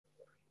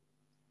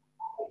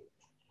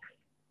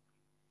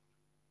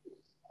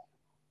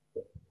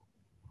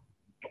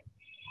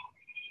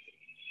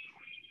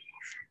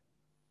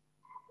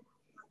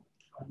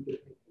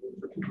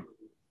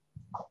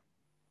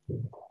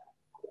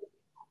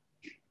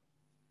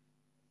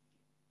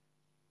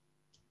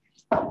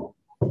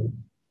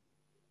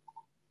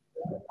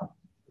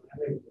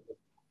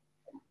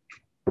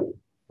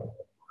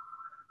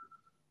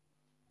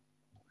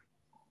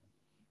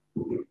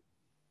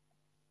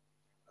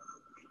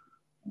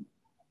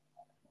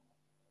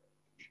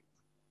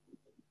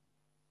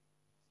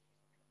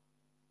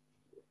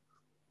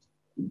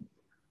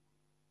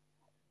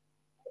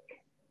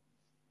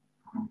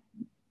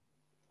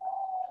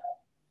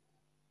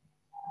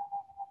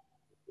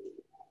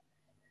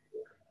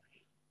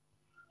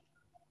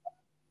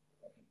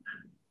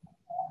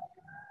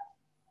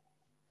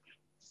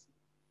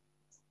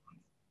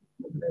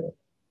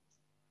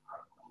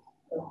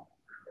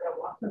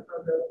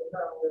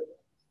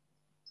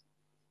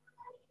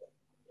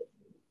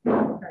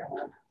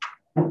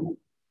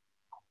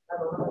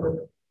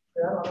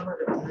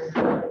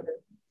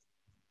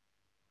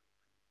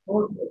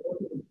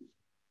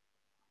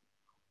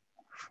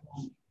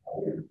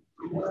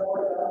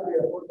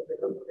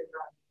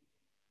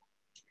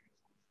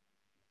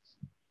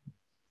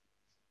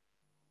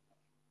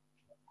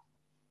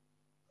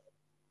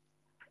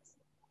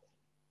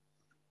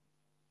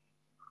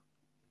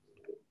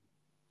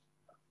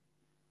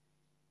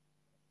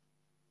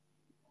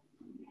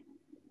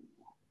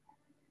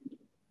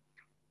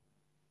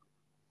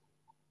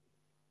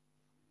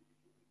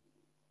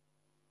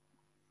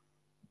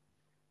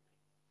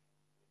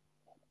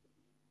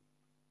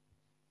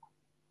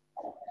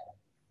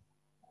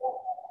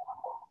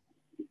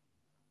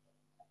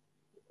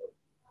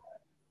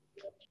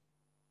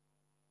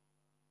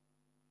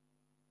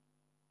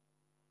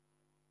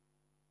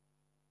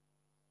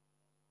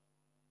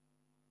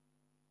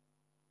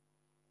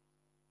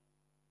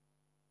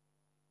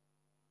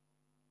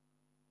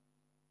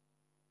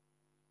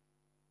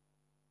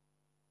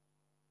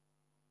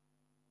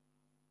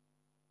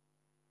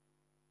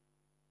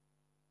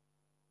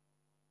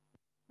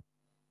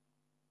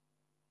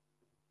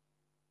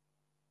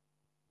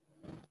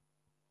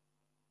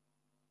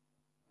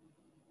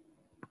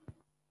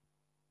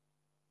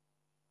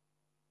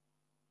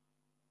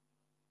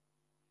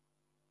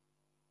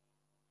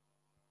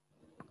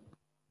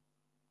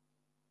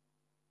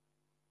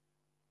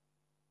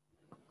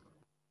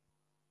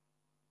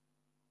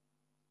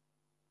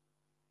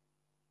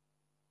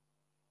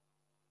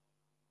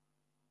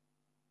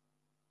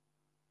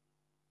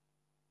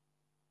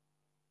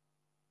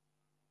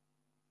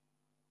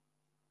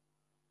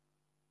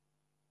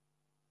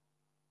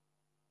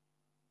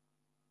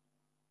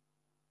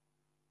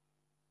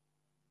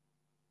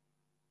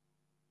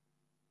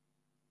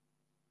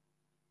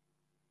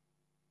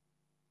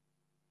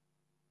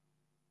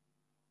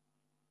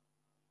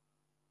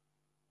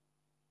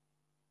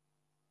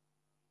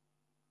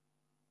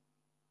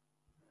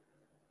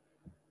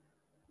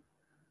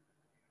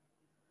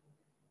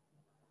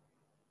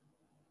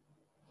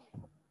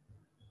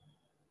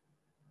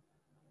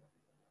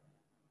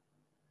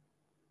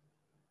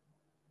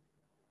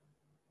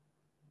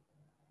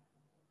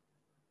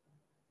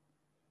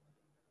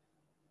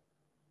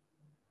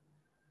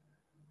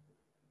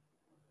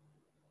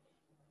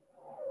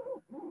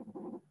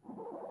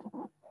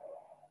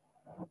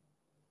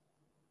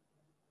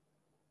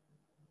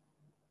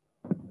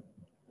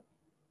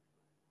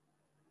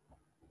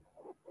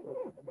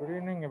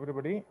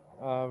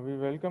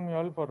welcome you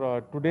all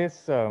for today's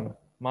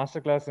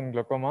masterclass in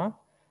glaucoma,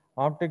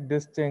 Optic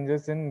disc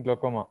changes in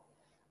glaucoma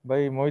by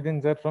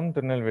Mohideen sir from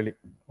Tirunelveli.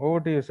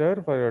 Over to you,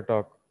 sir, for your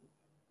talk.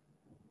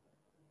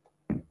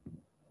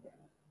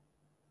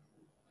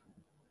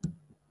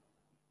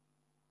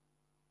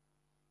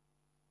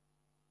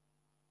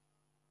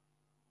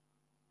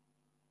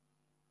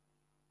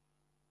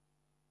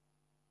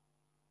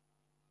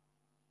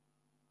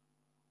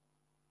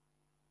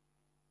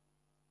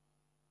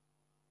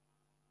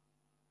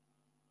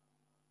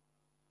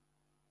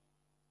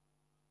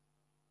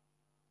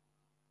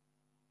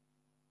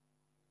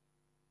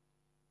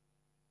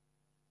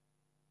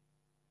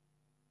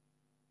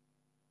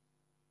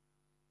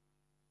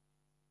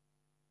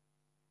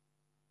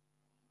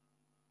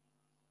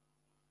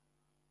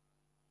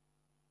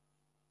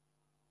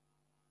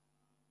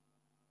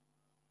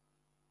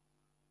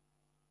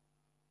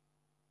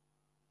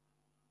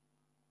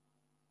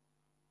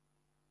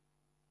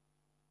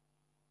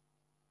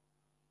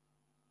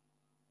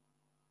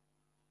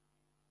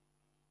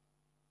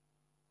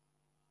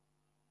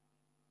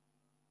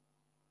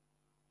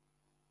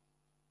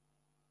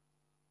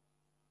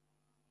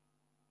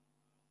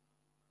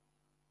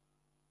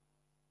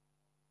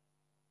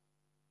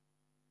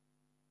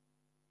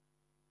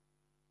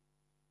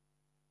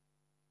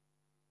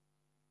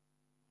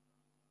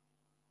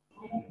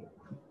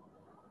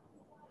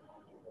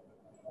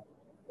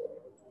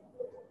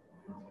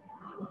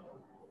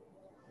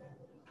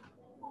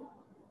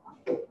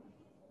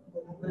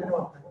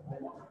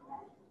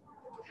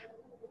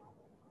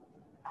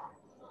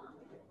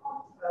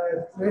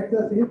 Great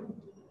to see you.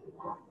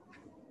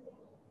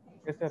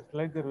 Yes, sir.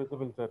 Slides are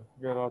visible, sir.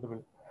 You are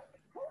audible.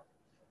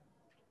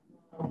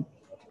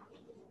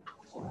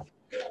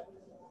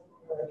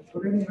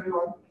 Good evening,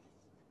 everyone.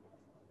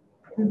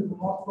 I think this is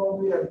most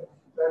probably a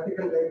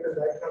practical guide to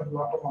diagnose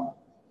glaucoma.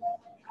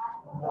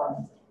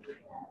 Uh,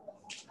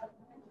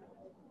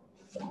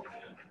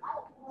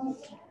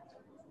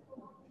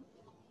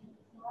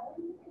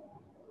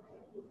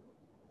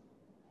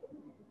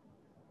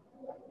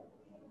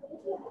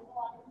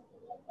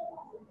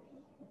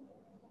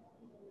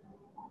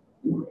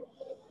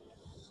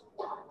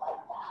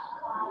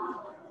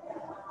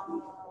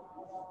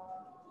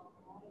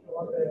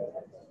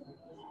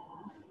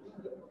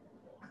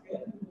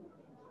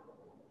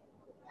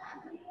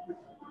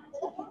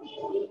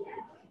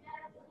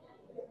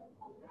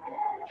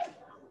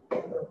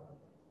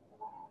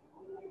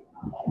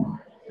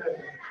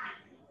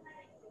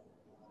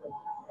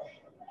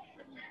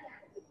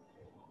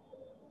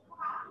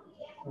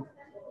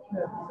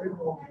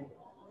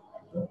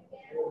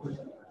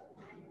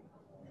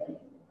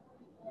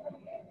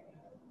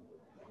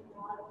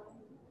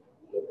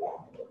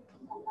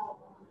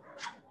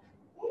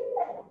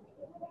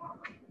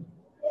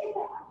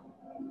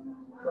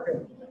 Okay,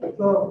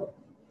 so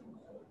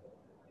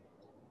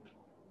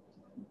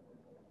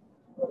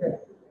okay,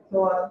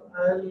 so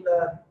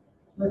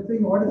let's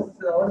think what is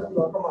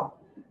glaucoma?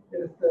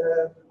 It's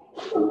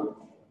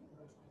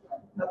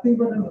nothing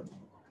but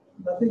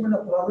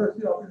a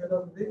progressive of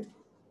neuropathy.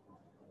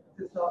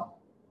 It's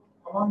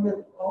along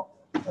with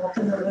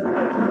often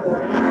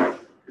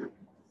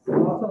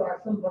loss of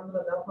action from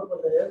the nerve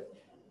layer,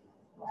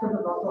 also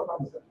the loss of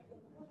function.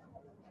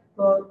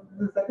 So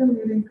the second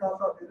leading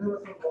cause of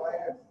universal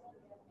blindness,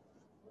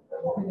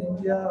 both in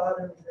India or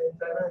in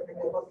China, I think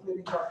the first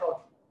leading cause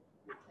of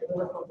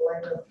universal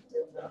blindness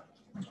in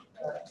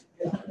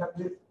Asian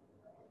countries.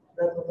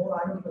 There's more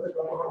iron for the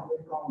glaucoma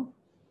very common.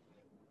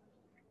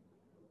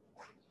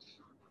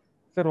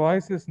 Sir,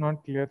 voice is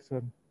not clear,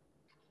 sir.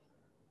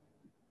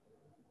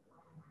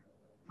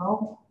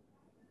 Now,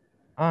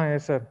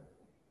 Yes, sir.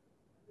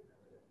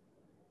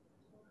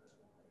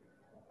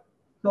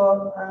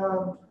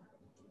 so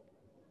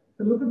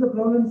to look at the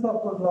prevalence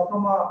of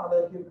glaucoma,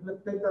 like if you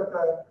take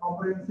that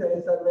comprehensive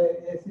eye survey,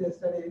 ACS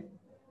study,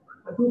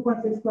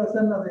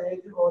 2.6% of the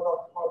age of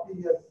 40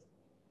 years.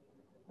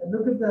 And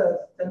look at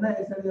the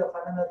Chennai study of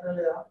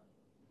Ananalia,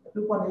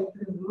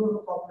 2.83 in rural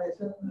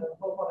population and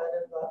 4.9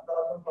 in the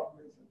urban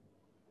population.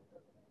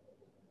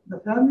 The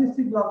family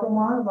history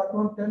glaucoma is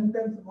around 10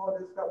 times more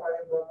risk of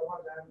having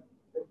glaucoma than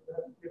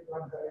people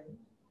not having.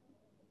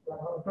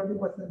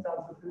 20%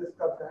 chances risk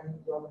of having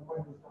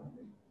glaucoma in this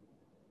family.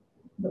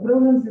 The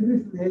prevalence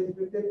increases with age. If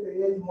you take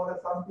the age more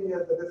than 70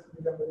 years, the risk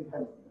becomes very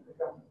high.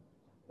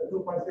 The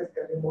 2.6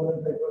 can be more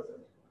than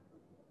 5%.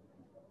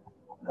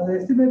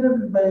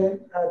 Estimated by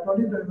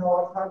 2020,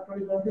 now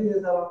 2020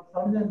 is around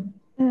 79.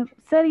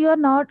 Sir, you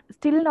are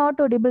still not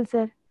audible,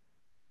 sir.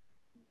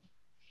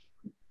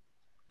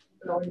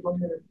 Around 1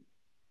 minute.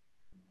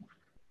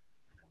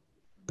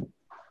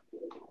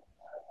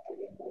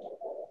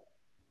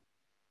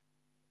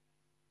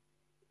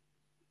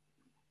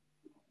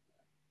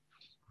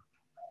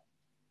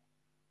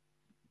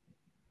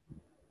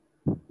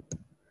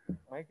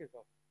 Mic is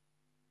off.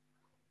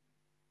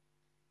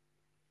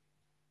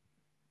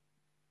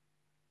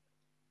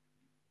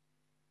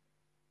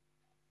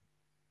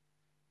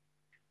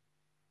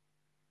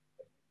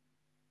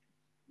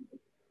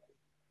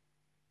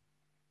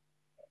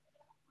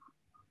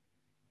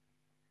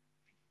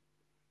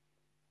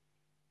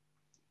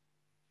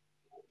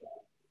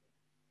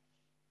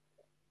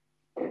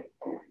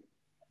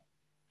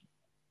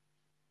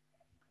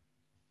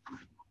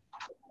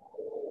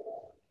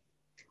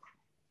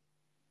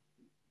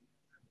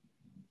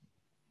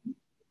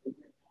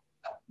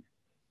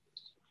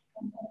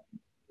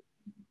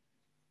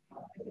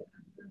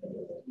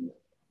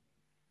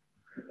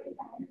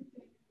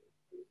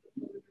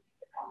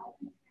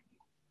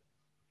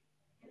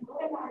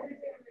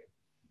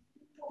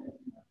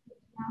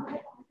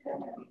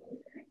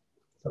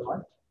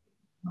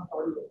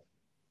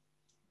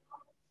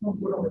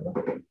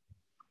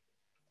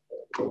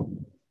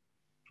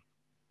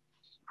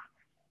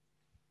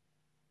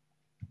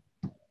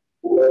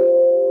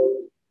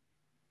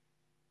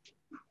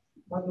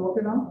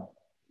 Okay now?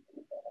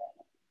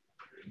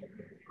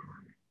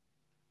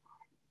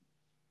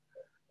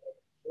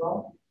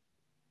 Hello?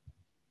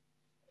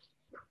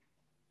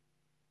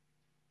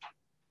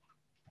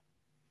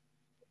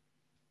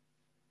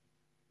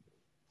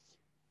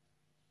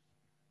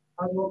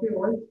 Okay,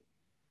 voice?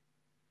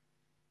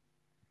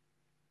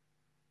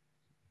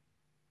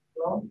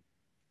 Hello?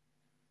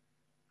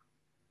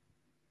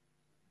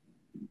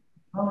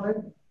 Now, right?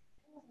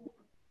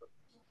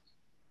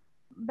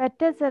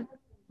 Better, sir,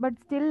 but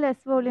still less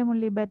volume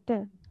only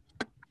better.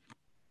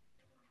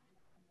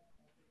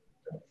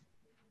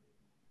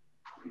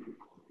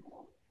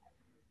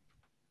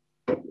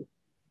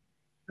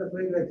 Just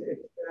like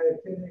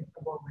exchanging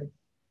about my.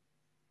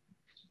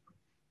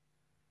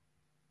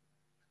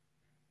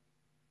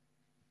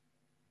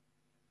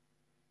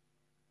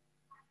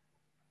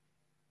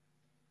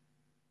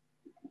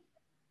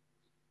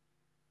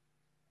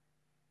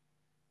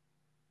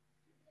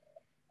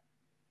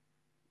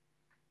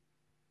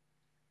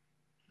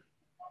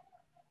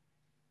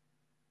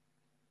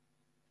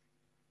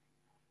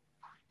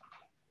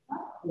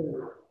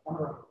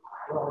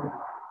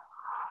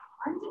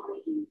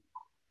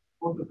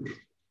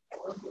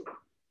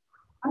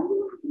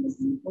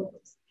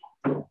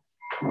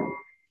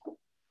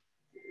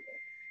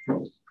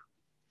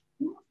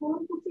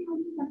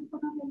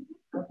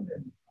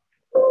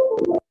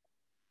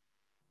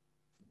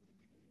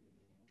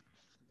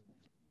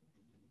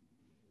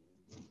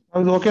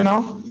 Is okay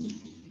now?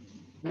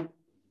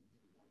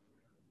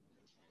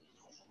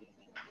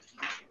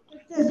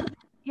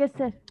 Yes,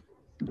 sir.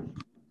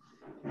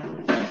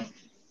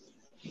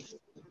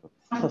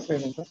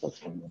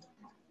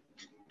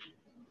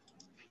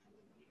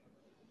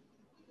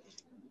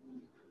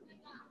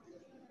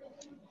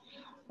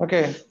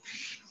 Okay.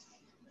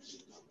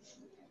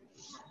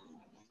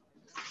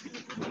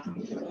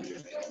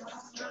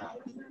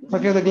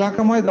 Okay, the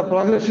glaucoma is the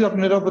progressive of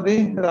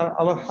neuropathy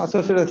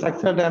associated with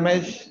structural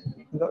damage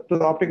to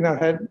the optic nerve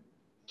head,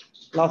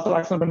 loss of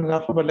action from the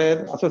nerve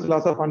layer, associated with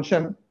loss of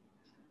function.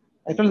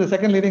 Actually, the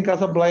second leading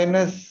cause of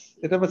blindness,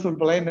 irreversible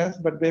blindness,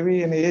 but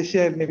maybe in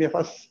Asia it may be a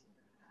first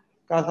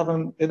cause of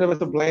an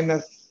irreversible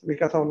blindness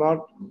because of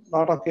lot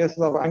of cases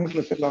of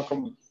angular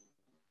glaucoma.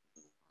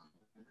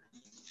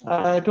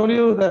 I told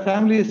you the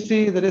family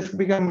history, the risk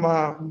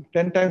become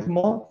 10 times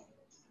more.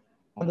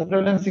 And the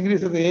prevalence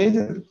increases with the age.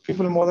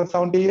 People more than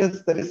 70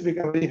 years, the risk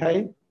become very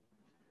high.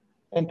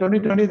 In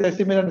 2020, the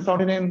estimated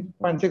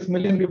 79.6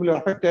 million people are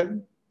affected.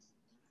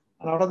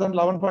 And out of them,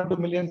 11.2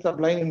 million are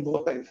blind in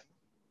both eyes.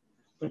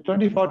 So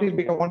 2040, it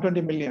become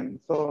 120 million.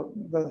 So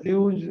the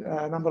huge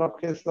number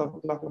of cases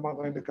of glaucoma are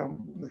going to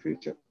come in the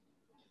future.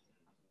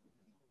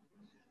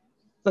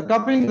 The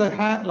cupping is the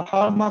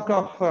hallmark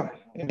of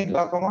any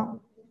glaucoma.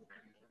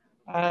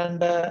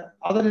 And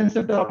other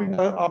incidents of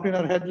optic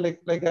head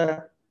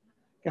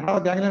can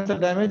have a ganglion cell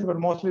damage, but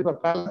mostly for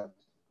pallor.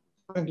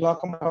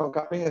 Glaucoma have a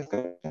cupping is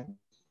correction.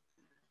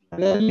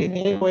 Rarely in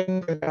A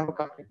going can have a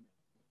cupping.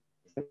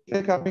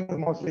 A cupping is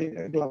mostly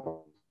glaucoma.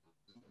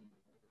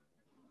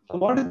 So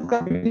what is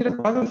cupping? We need a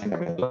progressive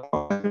cupping.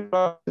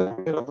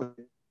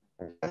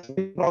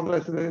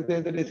 Progressive.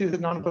 The disease is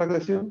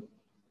non-progressive.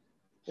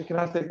 You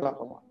cannot say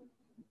glaucoma.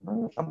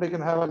 Somebody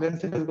can have a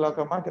lens-induced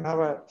glaucoma, can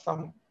have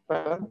some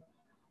pallor.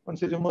 Once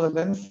you remove the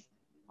lens,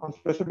 on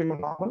specific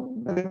normal,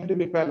 there is going to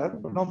be pallor,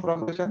 but no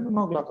progression,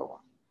 no glaucoma.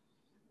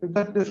 If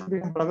that disc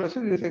becomes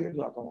progressive, you say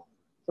glaucoma.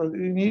 So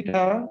you need to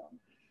have,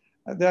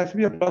 there has to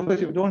be a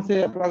progressive. If you don't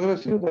say a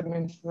progressive, that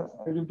means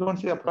if you don't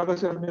say a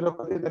progressive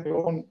neuropathy, then you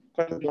won't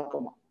get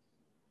glaucoma.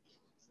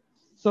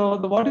 So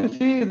what you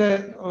see,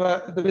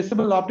 the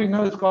visible optic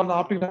nerve is called the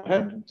optic nerve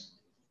head,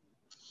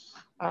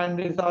 and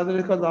it's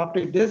otherwise called the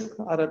optic disc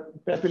or a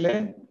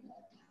papillae.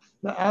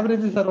 The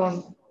average is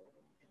around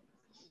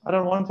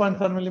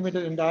 1.5 millimeter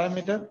in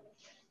diameter.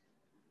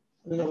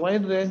 There is a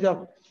wide range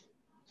of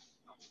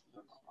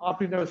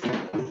optic nerve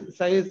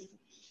size,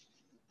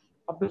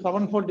 up to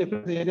 7-fold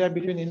difference in area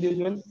between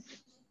individuals.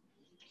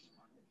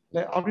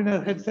 The optic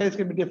nerve head size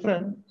can be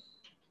different,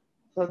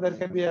 so there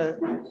can be a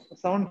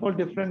 7-fold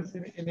difference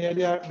in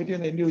area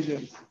between the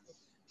individuals.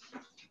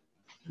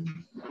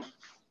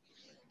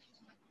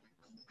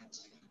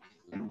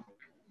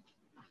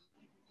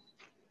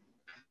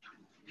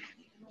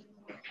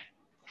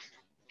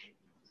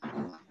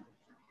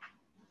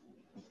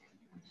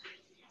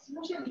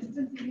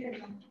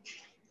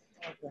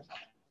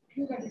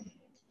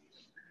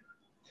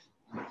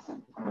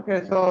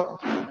 Okay, so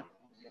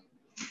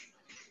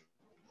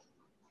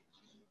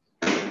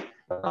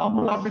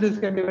normal optic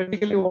disc can be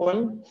vertically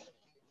oval,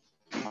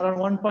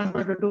 around 1.5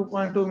 to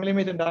 2.2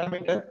 millimeter in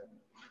diameter.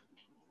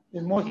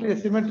 It's mostly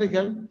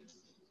symmetrical,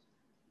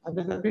 and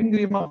there's a pin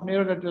rim of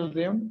neurolateral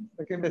rim,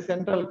 like the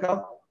central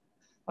cup.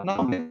 And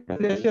normally the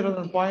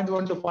ratio is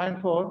 0.1 to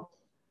 0.4.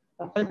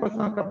 A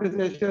 5% cup is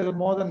ratio is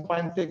more than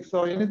 0.6.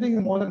 So anything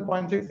more than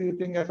 0.6, you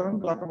think as a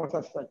glaucoma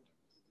suspect.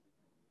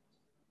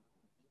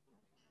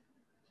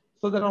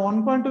 So there are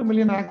 1.2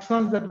 million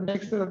axons that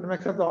makes up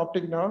the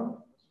optic nerve.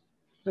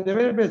 They're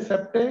divided by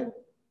septae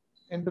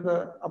into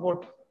the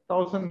about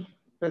 1,000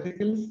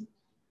 vesicles.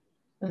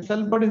 And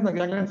cell body is in the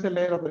ganglion cell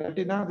layer of the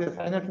retina. They are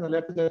synapse in the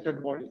left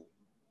sided body.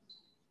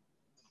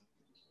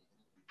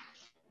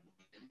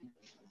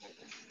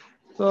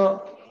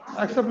 So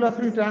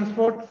exoplasmic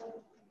transport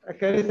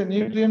carries a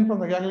nutrient from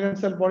the ganglion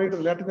cell body to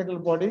the lateral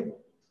body.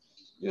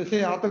 You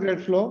say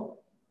orthograde flow.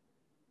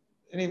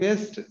 Any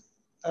waste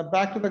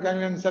back to the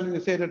ganglion cell, you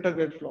say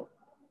retrograde flow.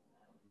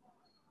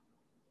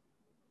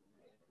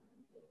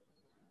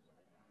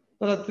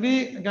 There are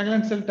three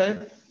ganglion cell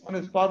types. One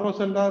is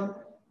parvocellular,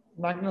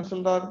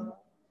 magnocellular,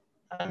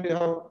 and you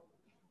have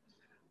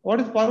what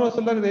is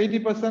parvocellular is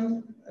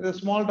 80%. It is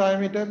small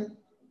diameter.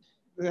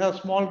 They have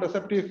small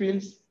receptive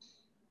fields,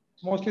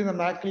 mostly in the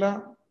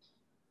macula,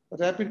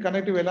 rapid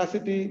connective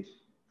velocity,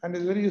 and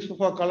is very useful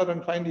for color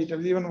and fine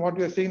details. Even what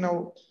we are seeing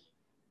now,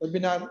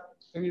 webinar,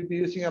 we will be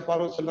using a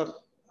parvocellular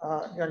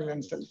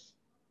ganglion cells.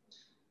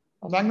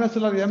 A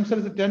magnocellular M cell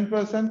is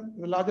 10%,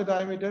 the larger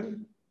diameter.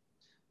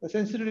 The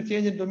sensitivity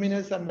change in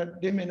luminous and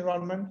dim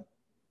environment.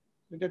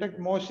 We detect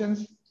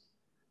motions.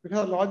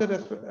 Because of larger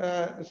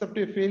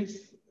receptive fields,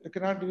 you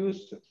cannot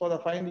use for the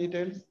fine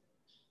details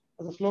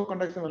as a slow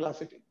conduction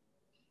velocity.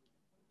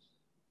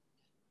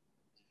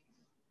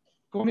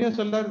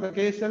 Coniocellular, the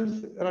K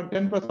cells, around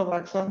 10% of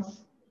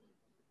axons.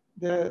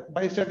 They're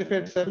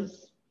bistratified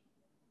cells.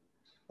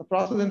 The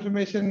process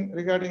information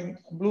regarding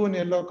blue and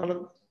yellow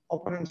color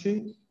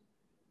opponency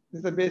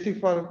is the basic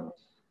for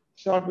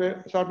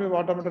shortwave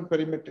automated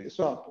perimetry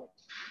swap.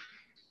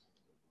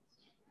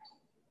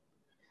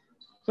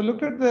 So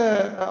look at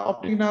the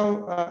optic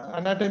nerve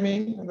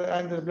anatomy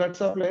and the blood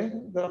supply.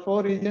 There are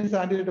four regions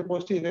anterior to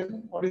posterior.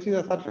 What you see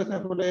the surface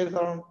nerve layer is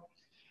around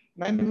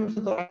 90%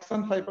 of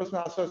axon,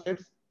 5%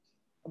 associates.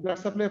 Blood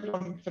supply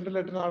from central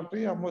retinal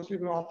artery or mostly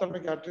from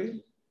ophthalmic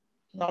artery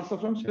and also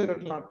from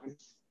retinal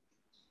arteries.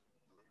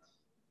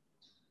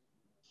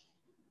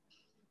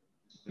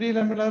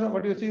 Prelaminar,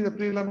 what you see the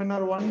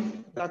prelaminar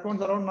one, the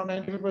accounts around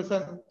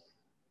 90%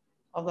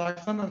 of the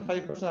axon and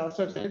 5%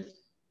 associates.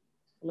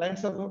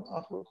 Lines of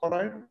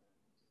choroid.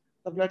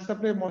 The blood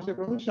supply mostly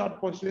from the short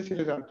posterior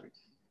ciliary artery.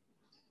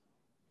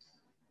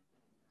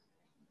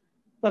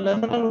 The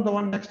laminar, the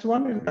one next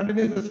one, it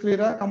continues the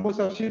sclera composed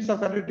of sheets of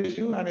connective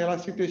tissue and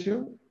elastic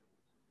tissue.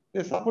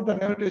 They support the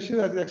nerve tissue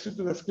as they extend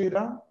to the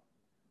sclera.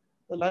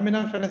 The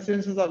laminar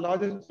fenescences are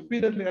larger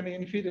superiorly and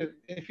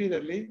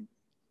inferiorly.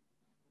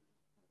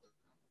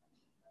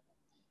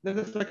 There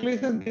is a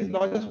speculation these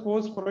larger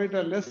spores provide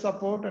a less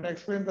support and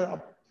explain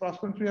the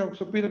prosperity of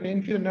superior and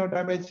inferior nerve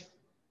damage,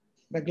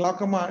 the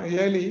glaucoma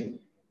early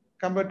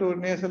compared to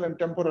nasal and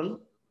temporal.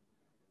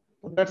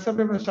 The blood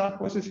supply from the short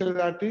posterior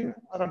ciliary artery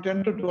around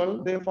 10 to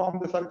 12, they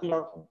form the circle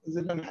of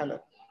Zillen-Haller.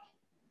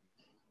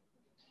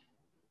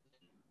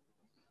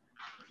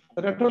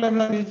 The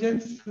retrolaminar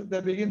regions, they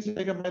begin to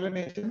take a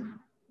myelination.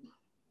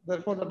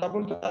 Therefore, the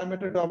double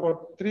diameter to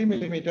about 3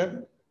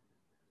 millimeter.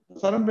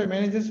 Surrounded by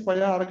meninges,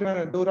 pia,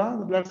 arachnoid, and dura.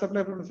 The blood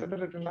supply from the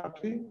central retinal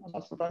artery and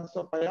also branches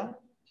of pia.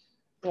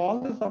 So all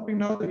this optic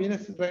now the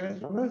venous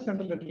drainage from the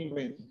central retinal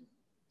vein.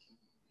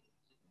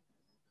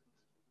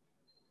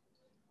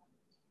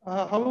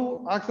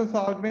 How axons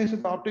are organized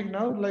with the optic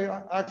nerve? Like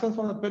axons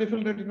from the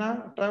peripheral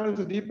retina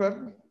travels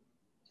deeper.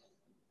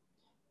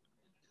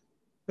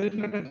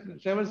 Peripheral retina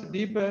travels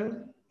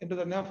deeper into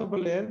the nerve fiber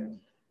layer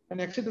and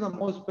exit to the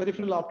most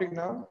peripheral optic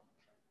nerve.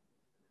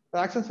 The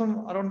axons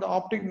from around the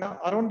optic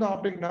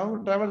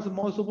nerve travels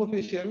more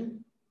superficial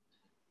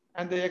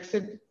and they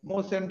exit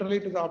more centrally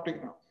to the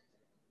optic nerve.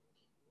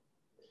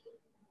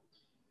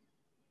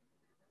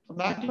 The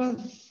macula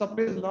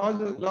supplies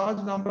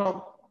large number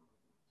of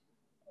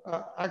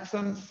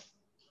axons.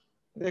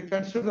 They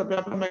constitute the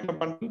papillomacular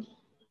bundle.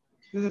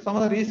 This is some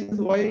of the reasons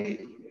why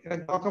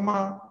in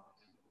glaucoma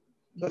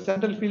the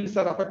central fields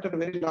are affected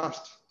very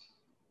last.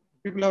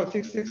 People have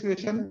 6-6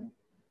 vision.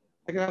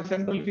 They can have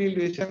central field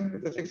vision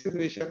with the 6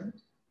 vision.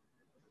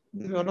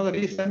 This is one of the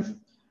reasons.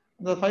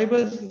 The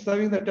fibers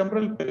serving the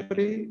temporal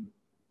periphery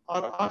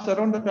are arched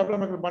around the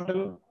papillomacular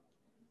bundle,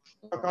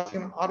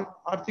 causing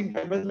arching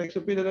fibers like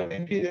superior and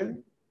inferior.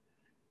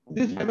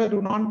 These fibers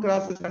do not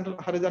cross the central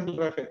horizontal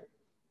raphe.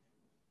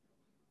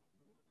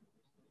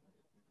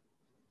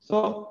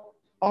 So,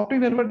 optic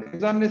nerve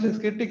examination is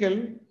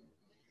critical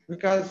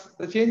because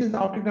the change in the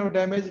optic nerve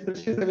damage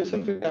precedes the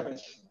visual field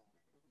damage.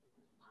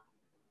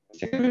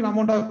 Significant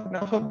amount of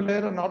nerve fiber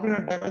layer and optic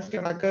nerve damage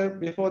can occur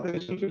before the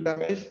visual field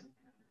damage,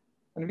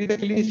 and we the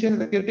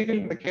clinician is critical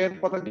in the care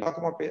for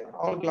the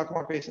all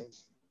glaucoma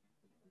patients.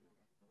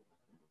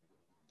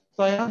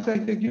 So I ask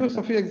you to give us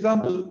a few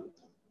examples.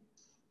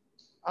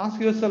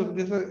 Ask yourself,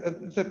 this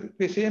is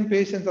the same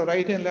patients or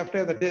right and left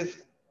hand of the disc.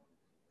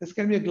 This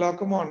can be a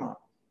glaucoma or not.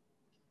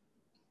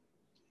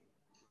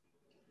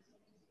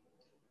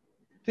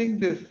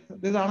 Think this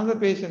is another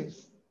patient.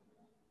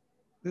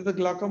 This is a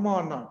glaucoma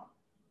or not.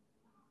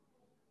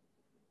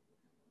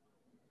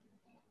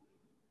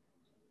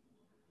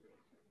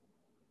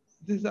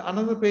 This is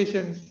another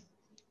patient.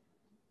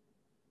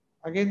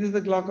 Again, this is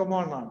a glaucoma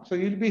or not. So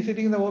you'll be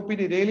sitting in the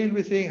OPD. Daily you'll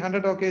be seeing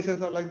 100 of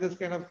cases or like this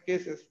kind of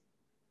cases.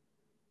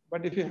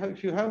 But if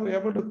you have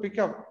able to pick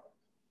up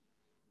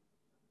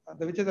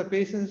which are the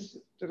patients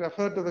to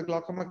refer to the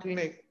glaucoma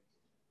clinic,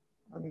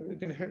 and you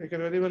can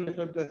very well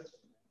help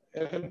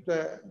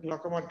the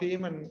glaucoma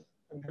team and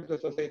help the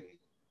society.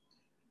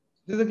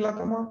 This is a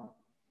glaucoma.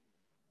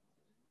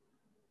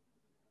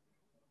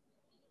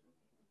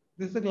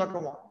 This is a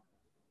glaucoma.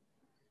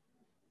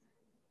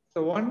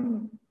 So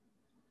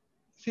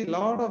see, a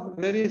lot of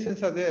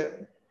variations are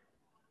there.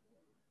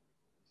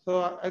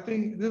 So I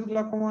think this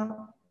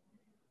glaucoma,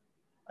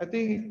 I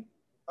think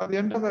at the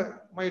end of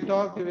my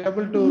talk, you'll be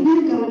able to.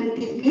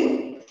 கவனத்திற்கு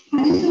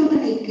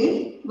பரிசோதனைக்கு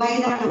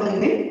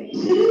வயதானவர்கள்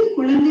சிறு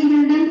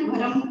குழந்தைகளுடன்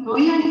வரும்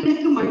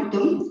நோயாளிகளுக்கு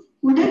மட்டும்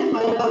உடன்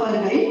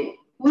வருபவர்கள்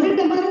ஒரு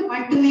நபர்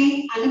மட்டுமே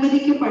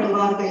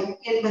அனுமதிக்கப்படுவார்கள்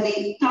என்பதை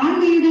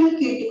தாழ்மையுடன்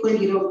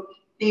கேட்டுக்கொள்கிறோம்.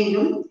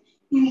 மேலும்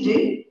இன்று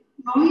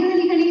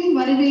நோயாளிகளின்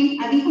வருகை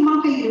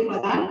அதிகமாக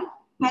இருப்பதால்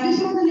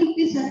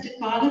பரிசோதனைக்கு சற்று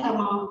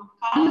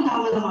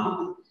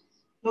காலதாமதமாகும்.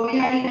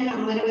 நோயாளிகள்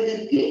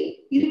அமர்வதற்கு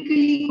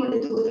இருக்கையை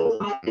கொடுத்து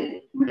உதவுமாறு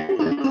உடன்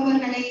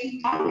வருபவர்களை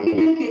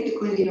தாழ்மையுடன்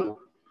கேட்டுக்கொள்கிறோம்.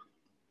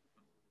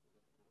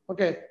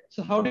 Okay, so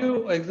how do you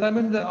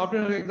examine the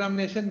optic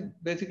examination?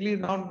 Basically,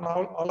 now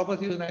all of us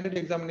use 90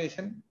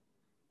 examination.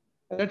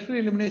 Lead-free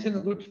elimination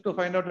is good to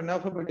find out a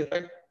nerve ability,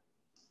 right?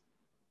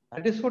 A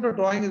disc photo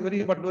drawing is very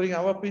important. During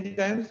our PG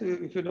times,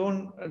 if you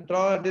don't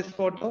draw a disc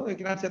photo, you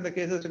cannot send the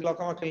cases to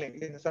glaucoma clinic.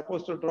 You're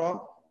supposed to draw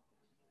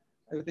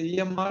with the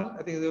EMR.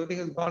 I think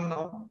everything is gone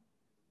now.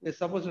 You're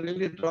supposed to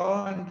really draw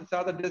and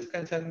saw the disc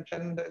and send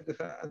the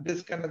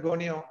disc and the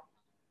gonio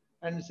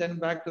and send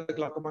back to the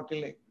glaucoma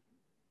clinic.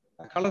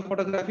 A color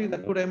photography, the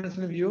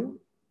two-dimensional view.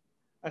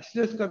 A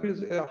stereoscopy is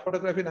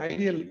photography, an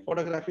ideal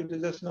photography to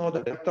just know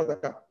the depth of the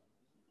cup.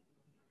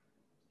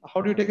 How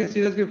do you take a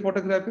stereoscopic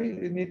photography?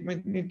 You need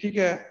to take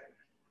a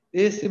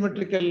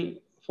asymmetrical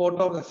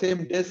photo of the same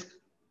disc,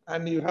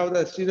 and you have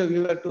the stereo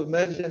viewer to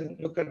merge and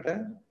look at the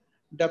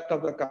depth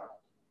of the cup.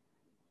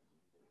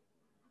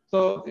 So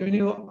when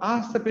you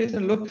ask this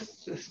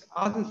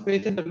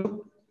patient to look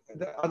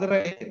the other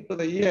eye to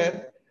the ear,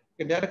 you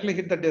can directly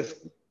hit the disc.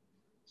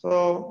 So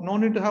no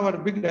need to have a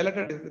big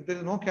dilated. There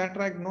is no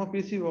cataract, no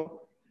PCO.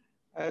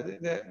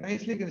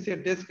 Nicely you can see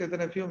a disc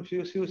within a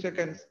few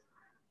seconds.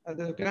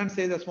 You cannot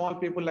say the small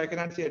people, I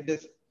cannot see a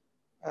disc.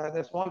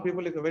 The small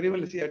people, you can very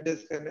well see a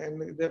disc, and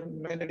the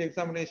 90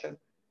 examination,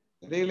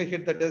 really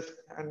hit the disc,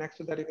 and next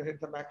to that you can hit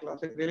the macula.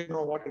 So you really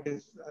know what it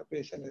is,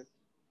 patient is.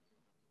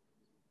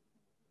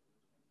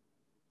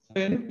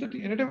 So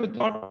anytime we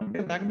thought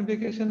the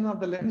magnification of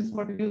the lens,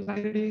 what we use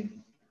 90.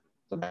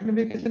 So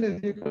magnification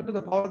is equal to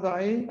the power of the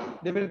eye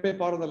divided by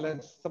power of the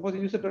lens. Suppose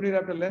you use a 20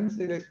 diopter lens,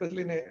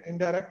 especially in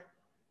indirect,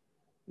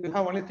 you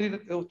have only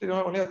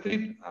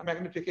three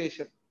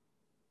magnification.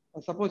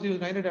 Suppose you use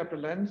 90 diopter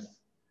lens,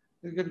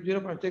 you get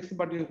 0.6,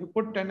 but if you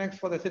put 10x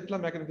for the slit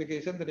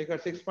magnification, then you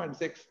got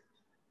 6.6.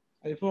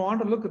 And if you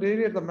want to look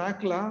really at the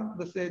macula,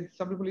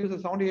 some people use a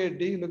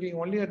 78D, looking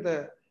only at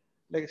the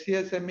like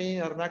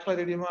CSME or macular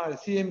edema or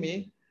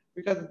CME,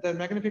 because the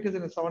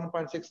magnification is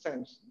 7.6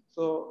 times.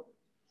 So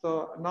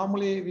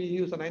normally we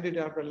use a 90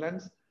 diopter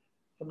lens,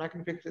 the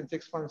magnification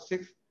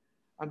 6.6.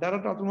 And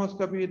direct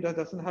ophthalmoscopy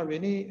doesn't have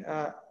any,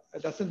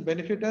 doesn't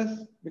benefit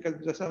us because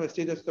it doesn't have a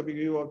stereoscopic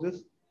view of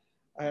this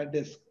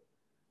disc.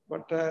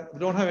 But we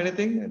don't have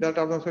anything, direct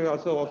ophthalmoscopy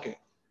also okay.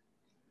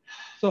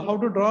 So how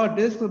to draw a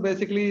disc? So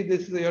basically,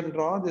 this is you have to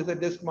draw. This is a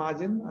disc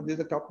margin, and this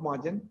is a cup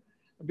margin.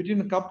 Between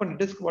the cup and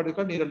the disc, what is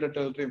called neural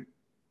lateral rim.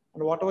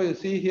 And whatever you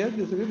see here,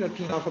 this is the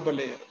lateral nerve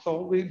layer.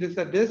 So this is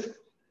a disc,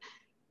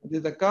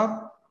 this is a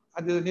cup,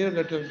 and this is a neural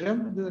lateral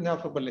rim. This is a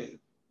nerve layer.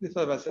 These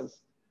are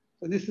vessels.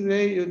 So this is the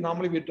way you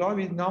normally we draw.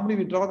 Normally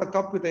we draw the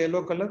cup with a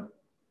yellow color,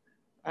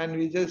 and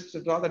we just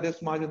draw the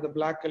disc margin with the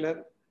black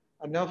color.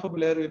 And nerve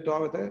layer we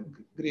draw with a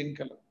green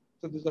color.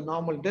 So this is a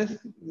normal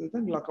disc. This is a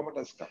glaucoma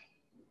disc cup.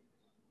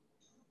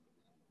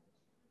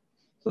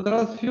 So there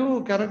are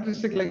few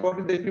characteristics like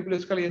what the people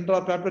use called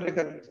intrapapillary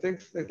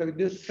characteristics, like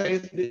disc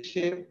size, disc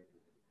shape,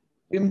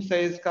 rim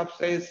size, cup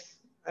size,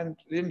 and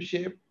rim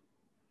shape.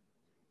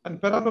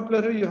 And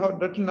parapapillary, you have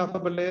retinal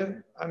nerve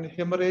layer and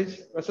hemorrhage,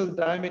 vessel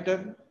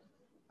diameter,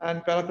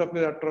 and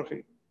parapapillary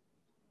atrophy.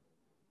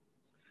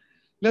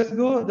 Let's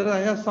go. I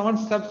have 7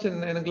 steps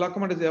in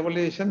glaucoma disease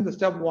evaluation. The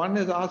step 1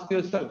 is ask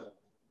yourself: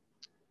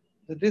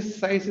 the disc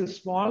size is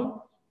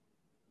small,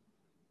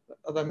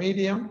 the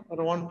medium, or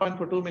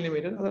 1.42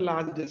 millimeter, or the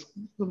large disc,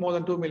 more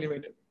than 2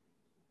 millimeter.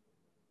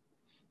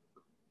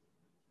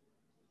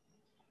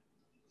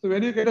 So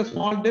when you get a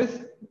small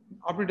disc,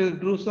 optic is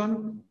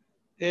drusen,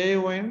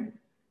 AON,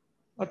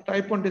 or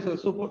type 1 disc,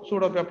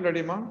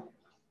 pseudo-papilledema.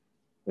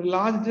 The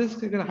large disc,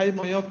 you can high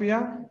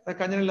myopia, a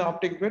congenital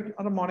optic bit,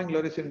 or a morning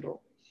glory syndrome.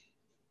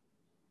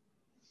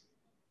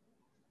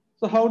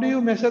 So how do you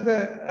measure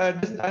the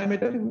disc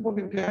diameter?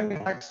 If you have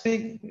a hack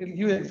stick, it will give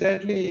you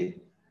exactly.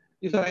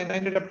 Use a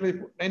 90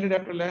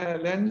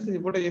 diopter lens, you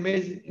put an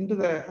image into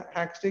the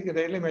hack stick, you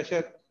really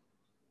measure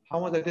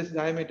how much the disc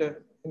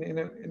diameter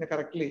in a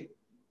correctly.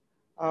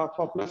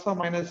 For plus or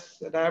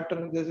minus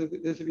diopter,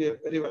 this will be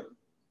very well.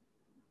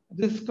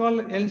 This is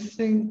called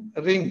Elsing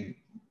ring.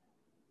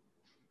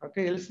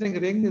 Okay, L-string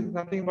ring is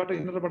nothing but the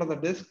inner part of the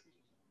disc,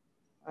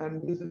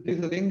 and this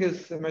ring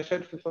is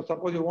measured. So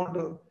suppose you want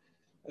to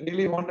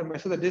really want to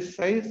measure the disc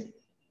size,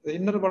 the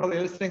inner part of the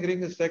L-string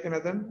ring is taken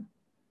as an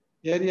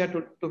area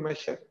to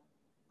measure.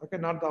 Okay,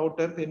 not the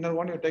outer, the inner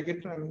one, you take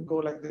it and go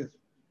like this.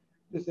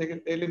 This you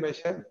can daily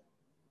measure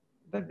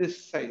the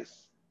disc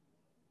size.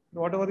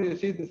 Whatever you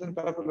see, this is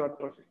parapolar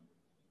atrophy.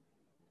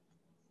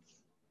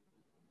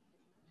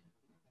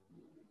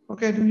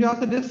 Okay, to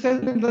also disc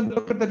size, then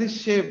look at the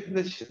disc shape,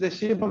 the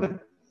shape of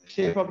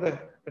the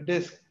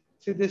disc.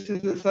 See, this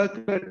is a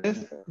circular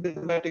disc, this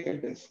is a vertical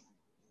disc.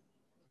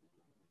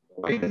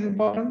 Why it is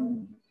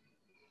important?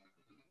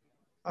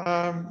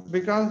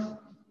 Because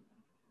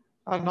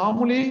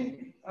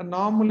normally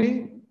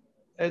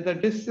the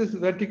disc is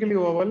vertically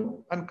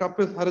oval and cup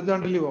is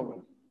horizontally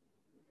oval.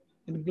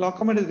 In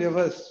glaucoma, it is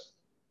reversed.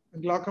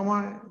 In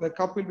glaucoma, the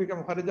cup will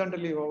become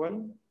horizontally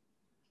oval.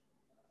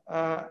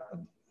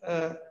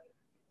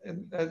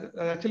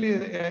 Actually,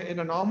 in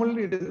a normal,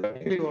 it is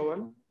vertically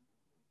oval,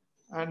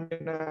 and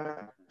in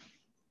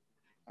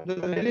the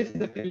variation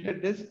the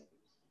tilted disc,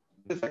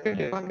 the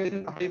second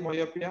elongation high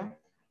myopia,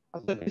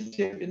 as the disc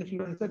shape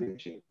influence the rim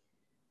shape.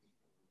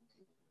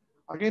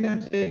 Again, I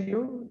am saying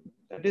you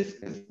the disc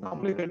is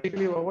normally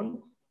vertically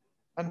oval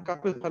and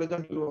cup is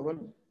horizontally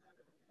oval,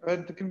 where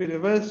it can be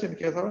reversed in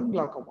case of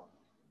glaucoma.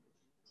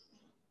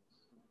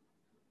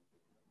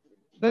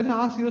 Then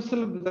ask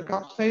yourself the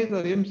cup size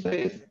or rim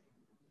size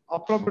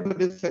appropriate to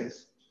this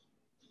size.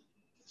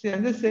 See,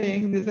 I'm just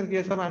saying this in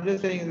case of I'm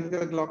just saying this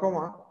is a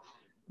glaucoma,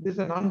 this is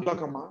a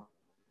non-glaucoma.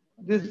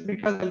 This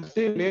because I'll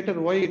say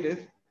later why it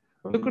is.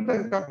 Look at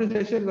the cup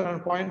ratio is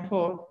around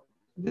 0.4,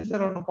 this is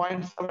around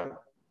 0.7.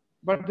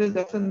 But this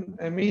doesn't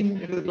mean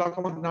it is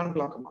glaucoma,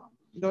 non-glaucoma.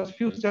 There are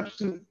few steps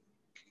to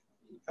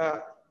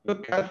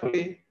look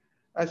carefully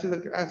as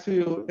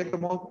you take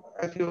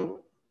the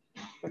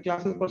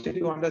classes proceed,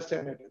 you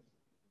understand it.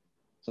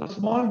 So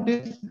small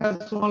disc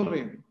has small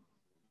rim.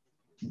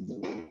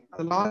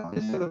 A large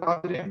disc has a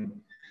large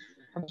rim.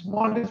 And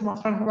small disc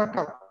must not have a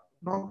cup.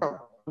 No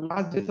cup. A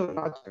large disc has a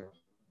large cup.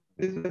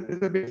 This is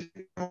the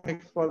basic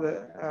economics for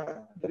the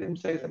rim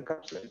size and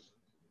cup size.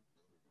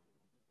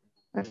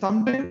 And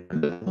sometimes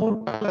it is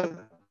more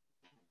color.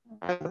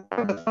 And the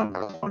color does not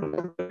correspond to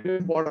the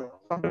rim border.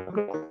 Sometimes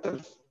look at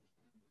vessels.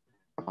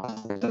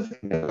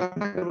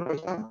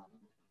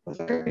 The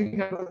second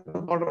thing is the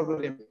border of the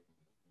rim.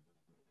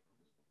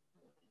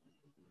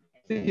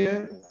 See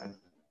here,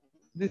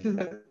 this is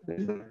the this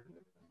is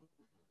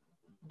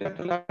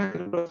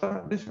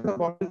the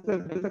border,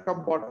 this is the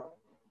cup border.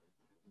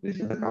 This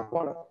is the cup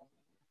border.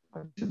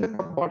 And this is the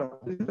cup border.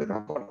 This is the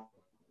cup border.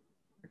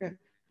 Okay.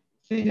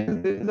 See here,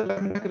 this is the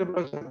lamina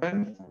cribrosa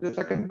bend. The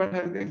second bend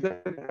has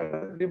exactly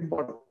rim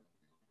border.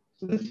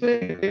 So this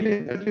way, you really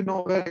exactly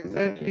know where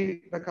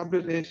exactly the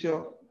complete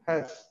ratio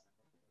has,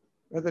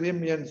 where the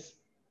rim ends.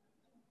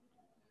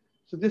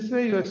 So this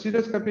way, your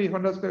stereoscopy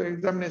fundoscopy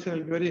examination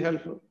will be very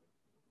helpful.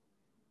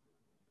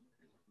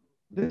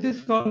 This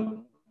is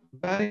called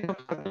bearing of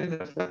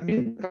circliness. That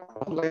means the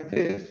cup was like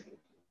this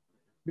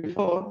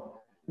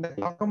before the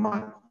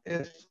glaucoma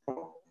is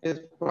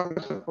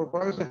progress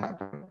to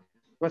happen.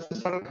 Vessels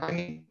started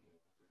hanging.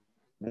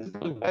 This is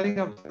called bearing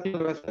of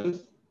circular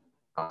vessels.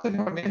 After you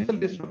have nasal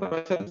distal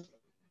vessels,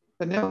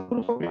 they never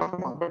proof of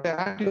glaucoma, but they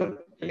add to your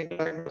clinical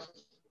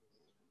diagnosis.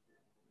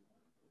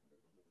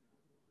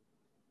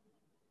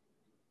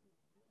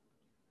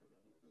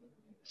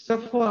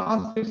 Step 4,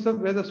 ask yourself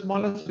where the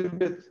smallest rim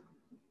width.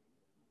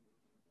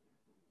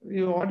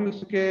 What you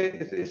say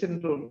is in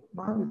rule.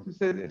 No?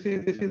 This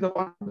is the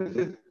one. This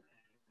is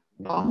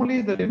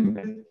normally the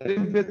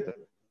rim width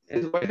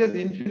is widest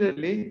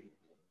inferiorly,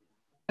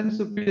 then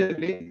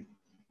superiorly,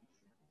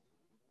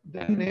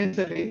 then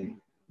nasally,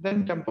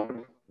 then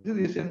temporally. This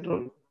is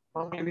central.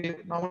 Normally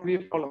we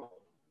follow.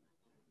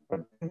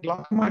 But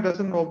glaucoma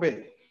doesn't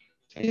obey.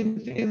 See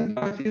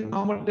the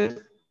normal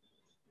disc.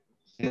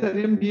 See the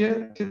rim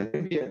here, see the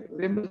rim here.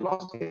 Rim is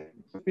lost here,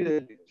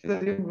 superiorly. See the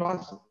rim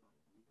lost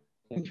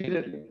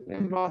inferiorly.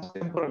 Rim lost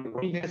temporally.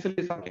 Only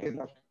nasally something is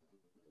left.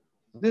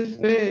 This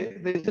way,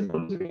 the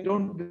rules we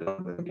don't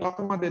in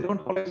glaucoma, they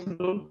don't follow the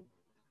rule.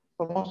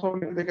 So most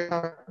probably they can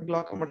have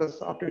glaucoma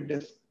after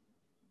this.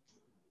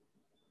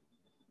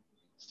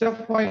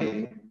 Step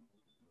 5,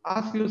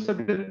 ask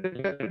yourself,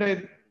 did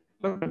I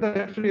look at the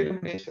referee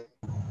elimination?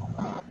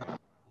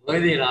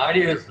 Mohideen,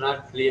 audio is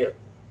not clear.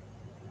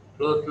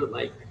 Close to the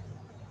mic.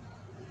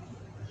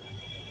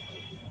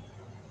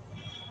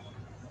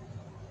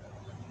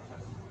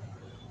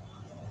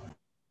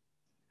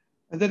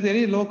 Is there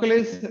any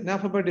localized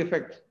nerve fiber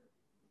defect?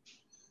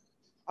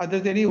 Are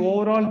there any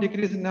overall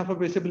decrease in nerve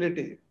fiber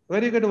visibility?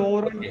 Very good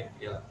overall. Okay,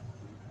 yeah.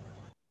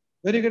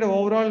 Very good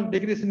overall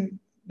decrease in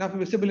nerve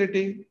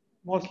visibility,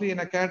 mostly in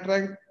a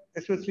cataract,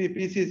 especially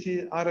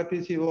PCC or a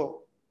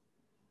PCO.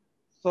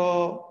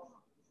 So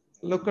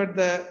look at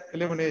the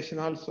elimination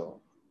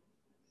also.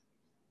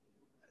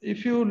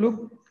 If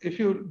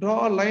you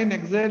draw a line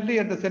exactly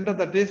at the center of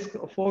the disc,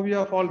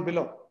 fovea fall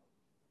below.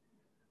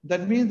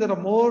 That means there are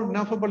more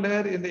nerve fiber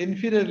layer in the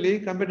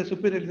inferiorly compared to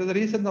superiorly. That's the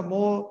reason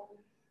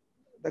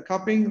the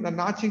cupping, the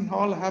notching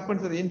all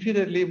happens in the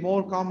inferiorly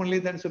more commonly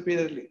than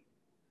superiorly.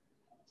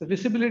 The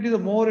visibility is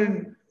more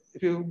in,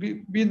 if you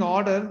be in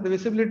order, the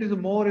visibility is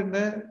more in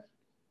the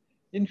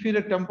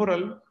inferior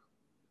temporal,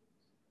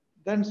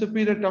 then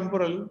superior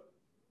temporal,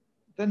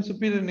 then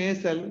superior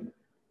nasal,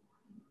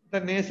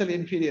 then nasal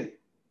inferior.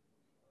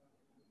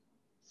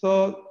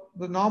 So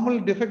the normal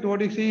defect,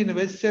 what you see in a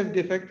wedge-shaped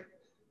defect,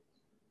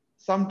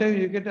 sometimes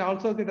you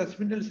also get a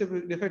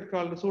spindle-shaped defect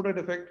called pseudo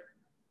defect,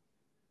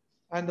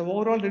 and the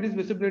overall reduced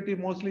visibility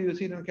mostly you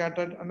see in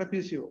cataract and a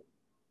PCO.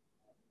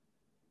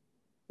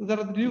 So there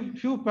are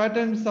few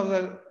patterns of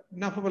the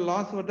nerve fiber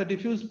loss. But the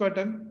diffuse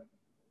pattern,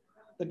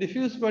 the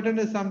diffuse pattern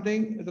is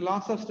something, the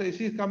loss of stress.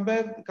 See,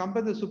 compare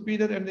the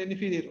superior and the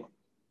inferior one.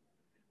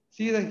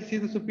 See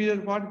the superior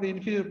part, the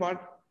inferior part.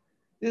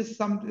 Is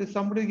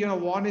somebody given a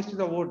varnish to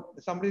the wood?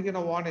 Somebody given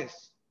a varnish?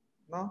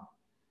 No.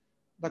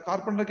 The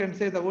carpenter can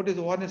say the wood is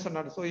varnished or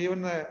not. So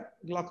even the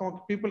glaucoma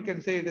people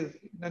can say it is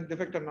a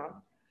defect or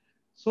not.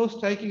 So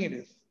striking it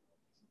is.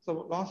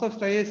 So loss of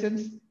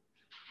striations,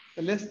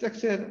 the less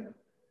texture,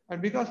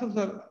 and because of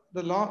the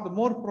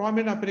more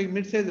prominent appearing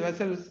mid-sized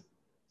vessels,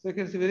 so you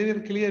can see very,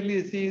 very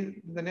clearly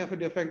see the nerve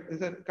defect.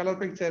 This is a color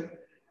picture.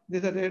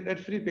 This is a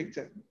red-free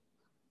picture.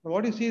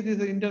 What you see is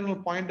the internal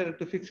pointer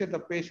to fix the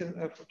patient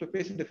to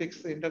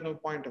fix the internal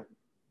pointer.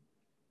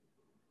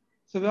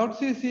 So what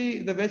you see,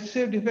 the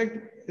wedge-shaped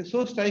defect is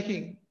so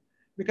striking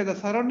because the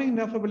surrounding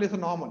nerve fiber is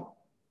normal.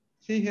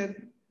 See here,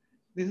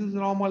 this is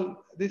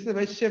normal. This is a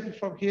wedge-shaped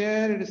from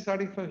here. It is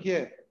starting from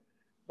here.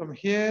 From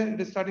here, it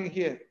is starting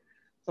here.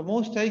 The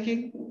more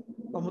striking,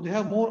 they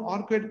have more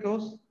arcuate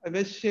curves, a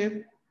wedge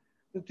shape.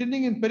 The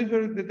thinning in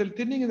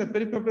the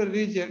peripheral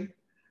region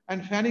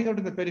and fanning out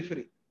in the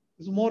periphery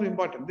is more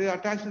important. They are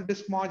attached to the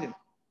disc margin.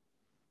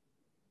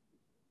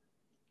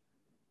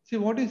 See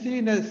what you see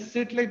in a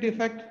slit-like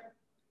defect.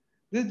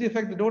 This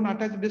defect, they don't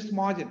attach to disc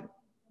margin.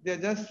 They are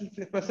just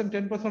present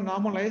 10%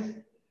 normalized.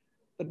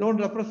 They don't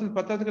represent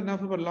pathological nerve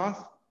fiber loss.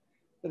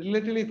 They're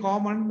relatively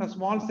common, a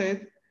small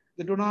size.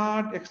 They do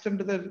not extend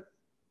to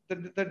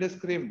the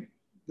disc rim.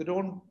 They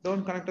don't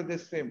connect to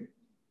this rim.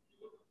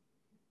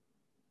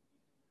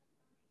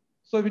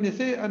 So when you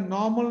say a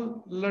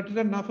normal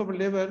lateral nerve fiber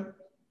lever,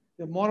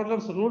 the more or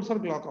less rules are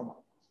glaucoma.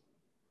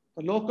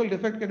 The local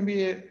defect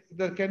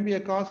there can be a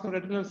cause of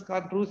retinal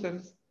scar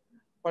drusense,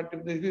 but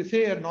if you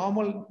say a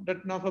normal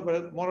nerve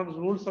fiber, more or less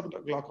rules are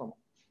glaucoma.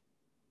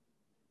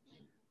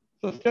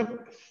 So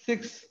step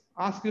 6,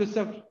 ask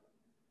yourself,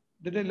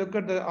 did I look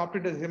at the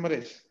optic disc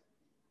hemorrhage?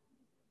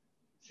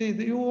 See,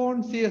 you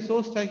won't see a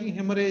so striking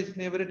hemorrhage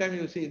every time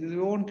you see this.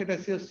 You won't get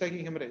a so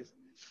striking hemorrhage.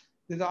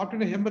 This is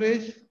optic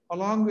hemorrhage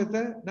along with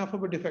a nerve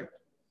fiber defect,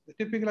 the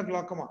typical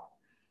glaucoma.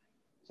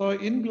 So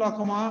in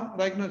glaucoma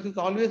diagnosis,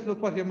 always look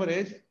for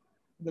hemorrhage.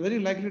 They're very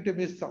likely to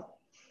miss some.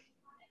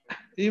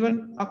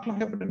 Even ocular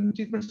hypertension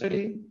treatment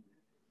study,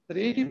 that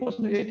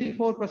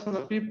 84% of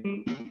the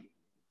people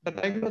that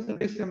diagnose the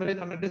disc hemorrhage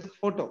on a disc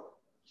photo,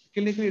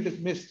 clinically it is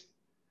missed.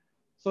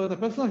 So the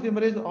person of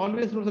hemorrhage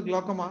always rules a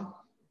glaucoma.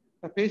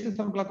 The patients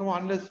have glaucoma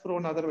unless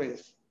proven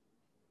otherwise.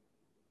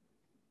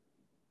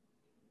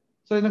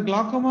 So in a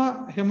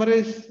glaucoma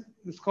hemorrhage,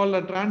 it's called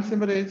a trans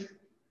hemorrhage.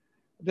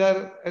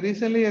 There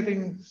recently, I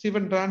think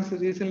Stephen Trans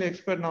is recently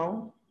expired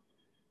now,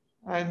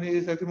 and he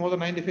is I think more than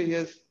 95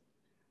 years.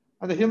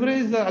 And the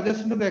hemorrhage is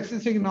adjacent to the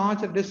existing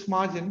notch at disc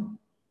margin.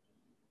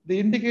 They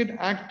indicate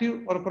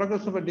active or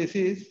progress of a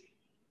disease.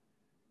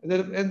 And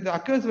it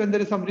occurs when there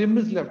is some rim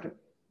is left.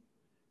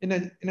 In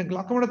a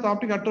glaucoma with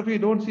optic atrophy, you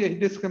don't see a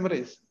disc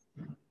hemorrhage.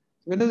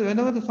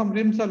 Whenever some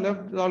rims are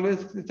left, there's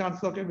always the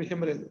chances of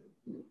hemorrhage.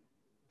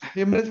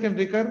 Hemorrhage can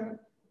recur,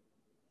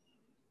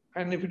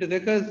 and if it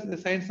recurs, the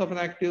signs of an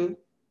active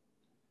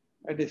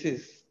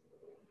disease.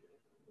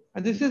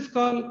 And this is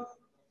called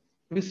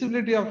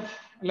visibility of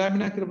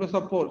lamina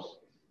cribrosa pores.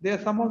 They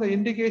are some of the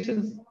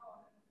indications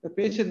the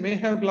patient may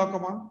have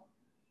glaucoma.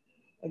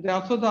 And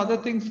also the other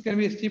things can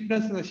be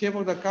steepness in the shape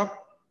of the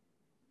cup,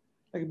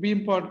 like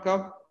beam pod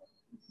cup,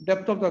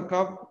 depth of the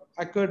cup,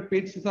 occurred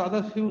pits. These are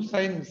other few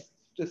signs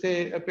to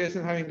say a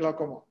patient having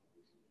glaucoma.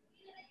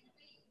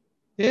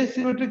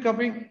 Asymmetric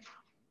cupping,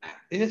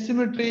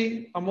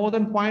 asymmetry are more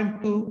than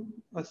 0.2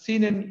 are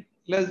seen in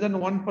less than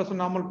 1%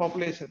 normal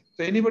population.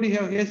 So anybody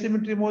have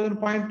asymmetry more than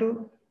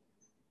 0.2,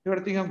 you are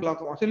thinking of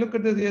glaucoma. So look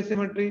at this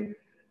asymmetry.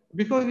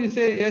 Because we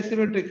say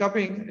asymmetric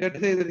cupping, you have to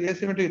say that the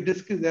asymmetric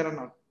disc is there or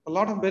not. A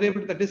lot of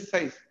variable the disc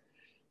size.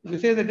 If you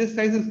say the disc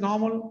size is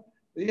normal,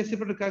 the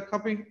asymmetric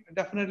cupping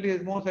definitely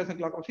is more size than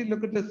glaucoma. See,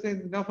 look at this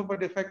nerve fiber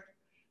defect,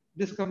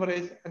 disc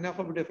hemorrhage, and nerve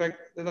fiber defect.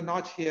 There's a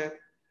notch here.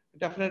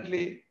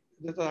 Definitely,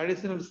 there's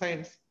additional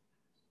signs.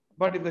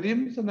 But if the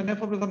rims and the nerve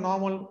fibers are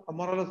normal,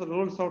 more or less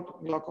rules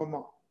out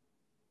glaucoma.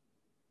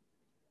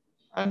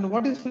 And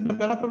what is in the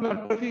peripheral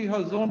atrophy? You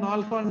have zone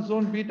alpha and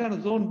zone beta,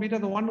 and zone beta,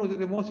 the one with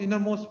the most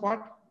innermost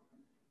part.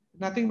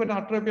 Nothing but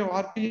atrophy of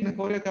RP and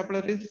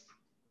choriocapillaries.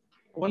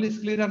 Only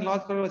sclera and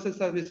large corona vessels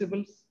are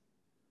visible.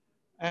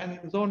 and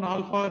zone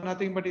alpha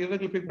nothing but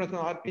irregular pigmentation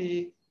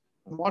RPE.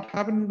 And what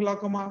happened in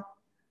glaucoma?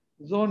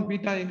 Zone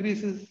beta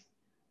increases,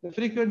 the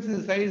frequency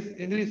and size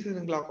increases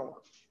in glaucoma.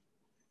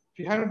 If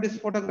you have this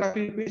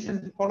photography,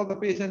 patients follow the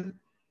patient.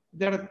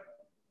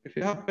 If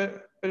you have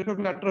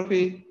peripheral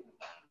atrophy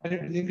and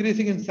it is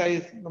increasing in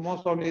size, the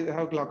most probably they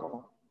have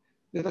glaucoma.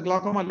 There's a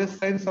glaucoma less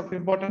signs of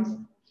importance,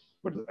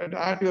 but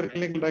add to your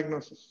clinical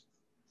diagnosis.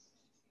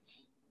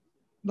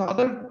 The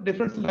other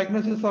different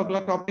diagnosis of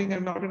glaucoma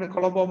and not in a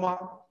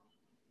coloboma,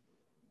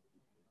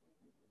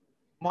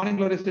 morning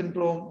glory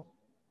syndrome,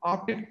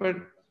 optic ped,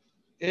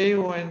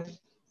 AUNs,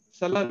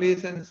 cellular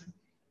lesions,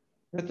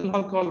 methyl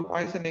alcohol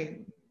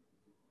poisoning,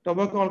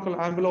 tobacco alcohol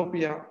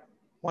amblyopia,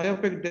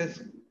 myopic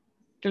disc,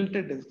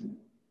 tilted disc.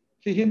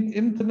 See,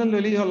 in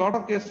Tirunelveli, a lot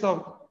of cases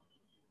of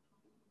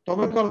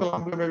tobacco alcohol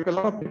amblyopia, because a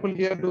lot of people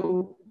here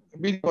do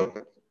bead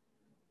work.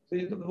 So,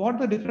 what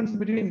the difference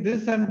between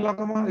this and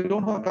glaucoma? You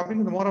don't have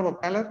cupping, more of a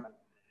pallor,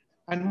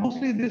 and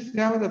mostly this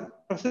have the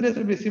presentation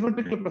will be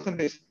symmetrical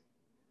presentation.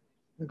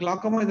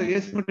 Glaucoma is a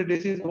asymmetric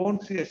disease, you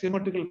won't see a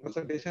symmetrical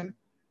presentation.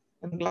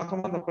 And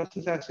glaucoma, the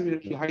process has to be a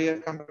little higher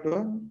compared to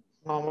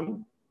a normal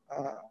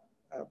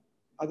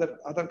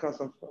other cause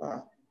of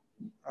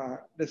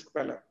disc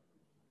pallor.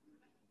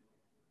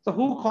 So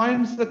who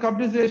coins the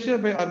cup-disc ratio?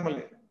 By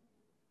Armale.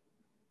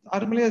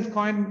 Armale has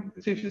coined,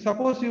 so if you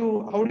suppose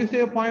you, how do you say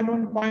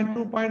 0.1,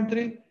 0.2,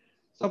 0.3?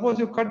 Suppose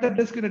you cut the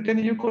disc into 10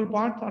 equal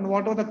parts and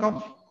whatever the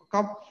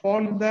cup fall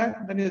in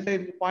that, then you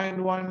say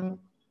 0.1,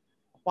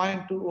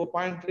 0.2 or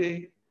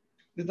 0.3.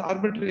 This is the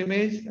arbitrary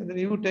image, and then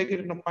you take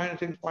it into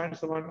 0.6,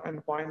 0.7,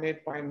 and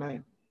 0.8,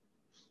 0.9.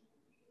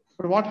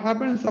 But what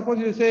happens, suppose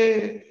you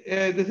say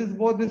this is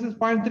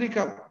 0.3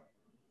 cup.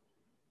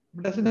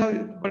 Doesn't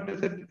have, but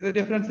the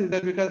difference is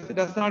that because it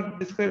does not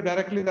describe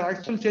directly the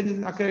actual changes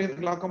occurring in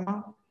the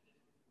glaucoma,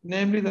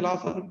 namely the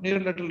loss of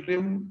neurolateral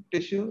rim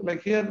tissue.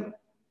 Like here,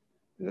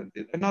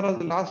 NR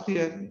was last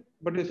year,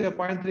 but you say a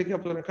 0.3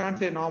 cup, so you can't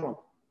say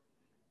normal.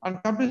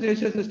 And cup-disc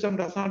ratio system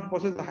does not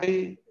possess the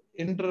high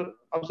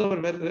inter-observer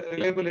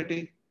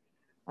reliability,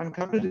 and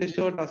cup-disc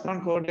ratio does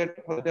not correlate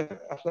for the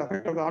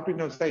effect of the optic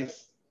nerve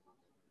size.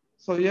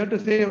 So you have to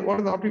say what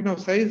is the optic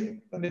nerve size,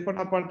 and depending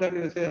upon that,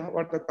 you say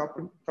what the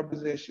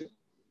cup-disc ratio.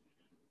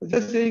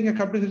 Just saying a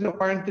cup-disc ratio of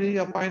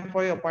 0.3 or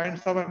 0.5 or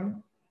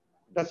 0.7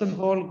 doesn't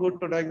hold good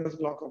to diagnose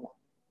glaucoma.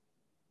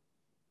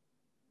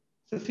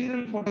 So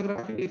serial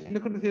photography, if you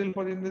look at the serial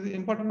photography, the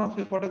importance of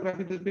the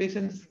photography, the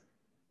patients,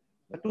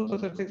 the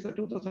 2006 or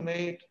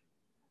 2008,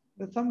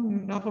 there's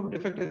some nerve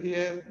defect is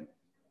here,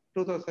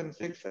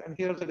 2006, and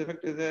here also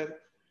defect is there.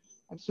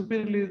 And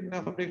superiorly,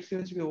 nerve defect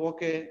seems to be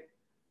okay.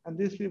 And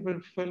these people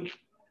felt this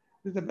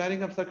is the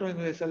bearing of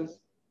circulating vessels.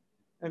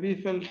 And we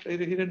felt he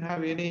didn't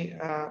have any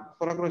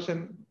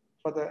progression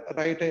for the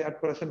right eye at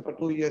present for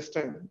 2 years'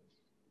 time.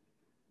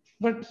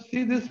 But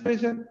see this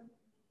patient,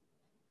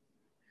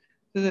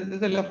 this is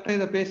the left eye,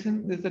 the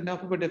patient, this is the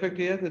nerve defect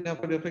here, the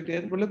nerve defect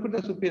here. But look at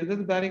the superior, this is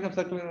the bearing of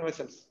circulating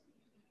vessels.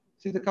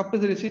 See, the cup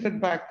is receded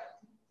back.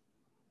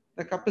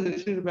 The cup is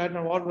receded back,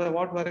 and what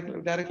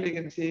directly you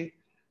can see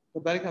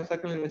the bearing of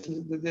circulating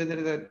vessels. There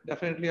is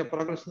definitely a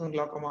progression in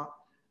glaucoma.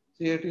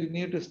 So you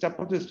need to step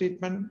up this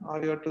treatment,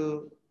 or you have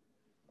to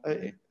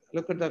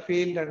look at the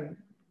field and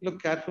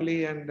look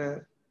carefully, and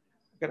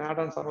you can add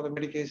on some of the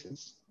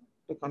medications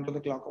to control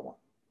the glaucoma.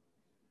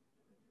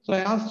 So I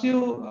asked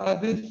you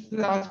this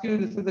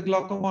is the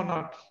glaucoma or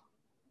not.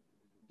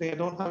 They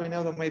don't have any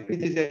of my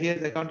PGs are here.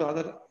 They come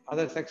to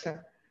other section.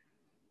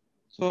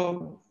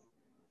 So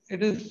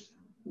it is.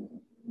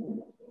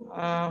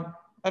 I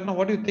don't know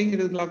what you think it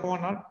is glaucoma or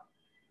not.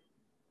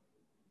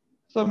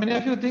 So many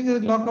of you think it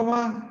is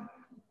glaucoma.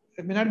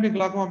 It may not be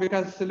glaucoma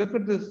because look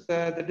at this.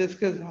 The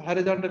disc is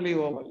horizontally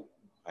oval.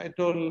 I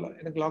told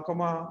in a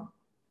glaucoma,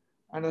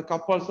 and the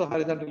cup also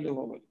horizontally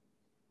oval.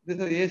 This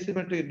is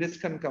asymmetry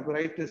disc and cup.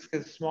 Right disc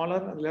is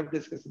smaller and left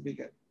disc is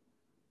bigger.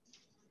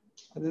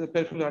 And this is a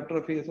peripheral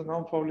atrophy. So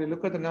now probably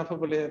look at the nerve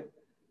layer.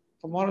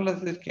 So more or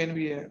less this can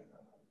be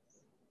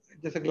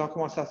just a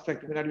glaucoma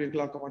suspect. It may not be a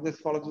glaucoma.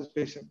 Just follow this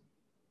patient.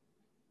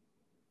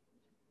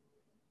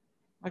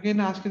 Again,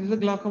 ask is it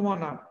glaucoma or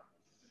not?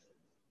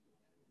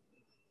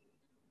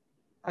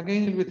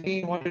 Again, you'll be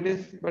thinking what it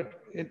is,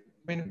 but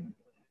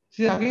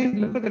see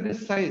again, look at the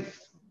disc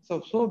size.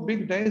 So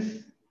big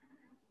dice,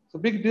 so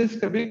big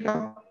disc, a big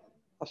cup,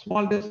 a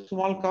small disc,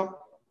 small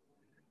cup.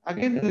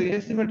 Again, the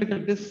asymmetrical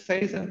disc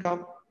size and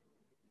cup.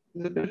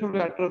 This is a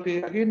peripheral atrophy.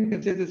 Again, you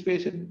can say this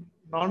patient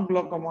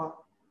non-glaucoma.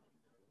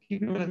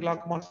 Keep him in a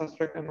glaucoma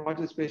suspect and watch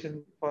this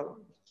patient for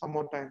some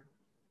more time.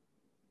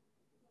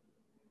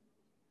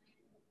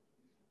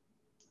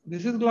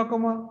 This is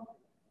glaucoma.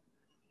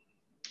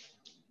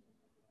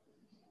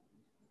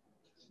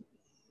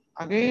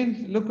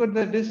 Again, look at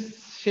the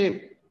disc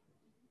shape.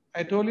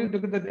 I told you,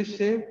 look at the disc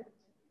shape.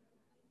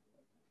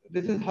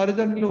 This is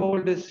horizontally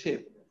oval disc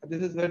shape.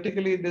 This is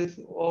vertically this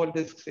oval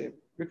disc shape.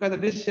 Because the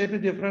disc shape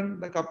is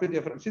different, the cup is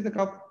different. See the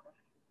cup?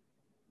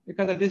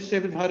 Because the disc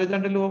shape is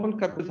horizontally oval,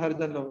 cup is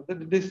horizontally oval. The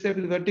disc shape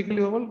is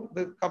vertically oval,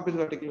 the cup is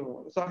vertically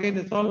oval. So again,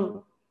 it's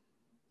all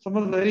some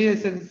of the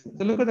variations.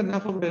 So look at the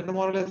nerve of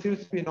more or less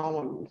seems to be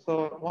normal.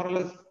 So more or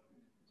less,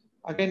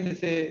 again,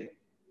 it's a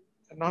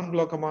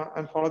non-glaucoma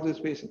and follow these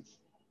patients.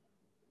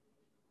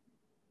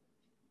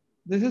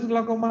 This is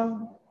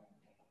glaucoma.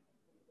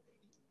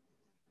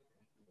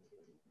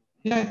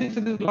 Yeah, I think so.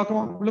 This is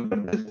glaucoma. Look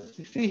at this.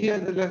 See here,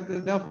 the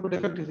nerve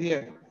defect is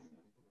here.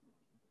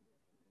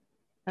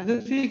 And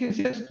then see, you can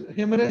see a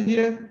hemorrhage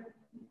here.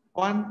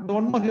 One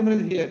more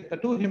hemorrhage here. The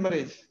two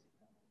hemorrhage.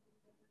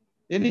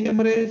 Any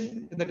hemorrhage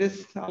in the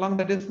disc along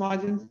the disc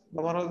margins,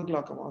 the one of the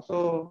glaucoma.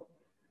 So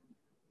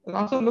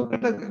also look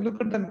at the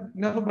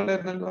nerve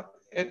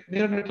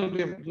neonatal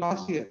limb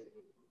last year.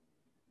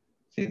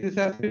 See, this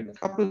has been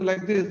coupled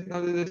like this. Now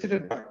they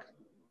receded back.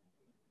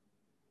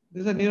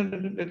 This is a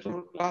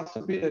neonatal last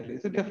repeatedly.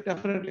 So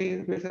definitely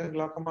based on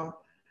glaucoma,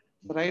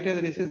 the right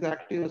eye disease is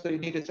active, so you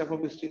need a step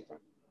up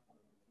treatment.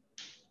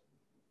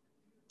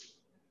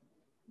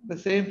 The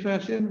same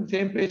patient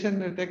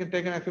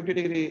taken a 50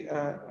 degree,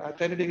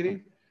 30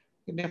 degree,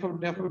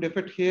 nerve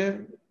defect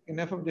here,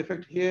 nerve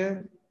defect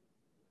here,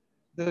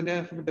 there's a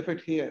nerve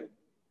defect here.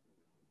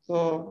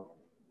 So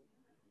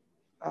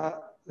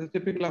the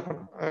typical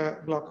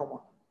of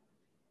glaucoma.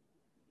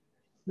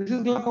 This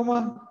is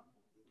glaucoma.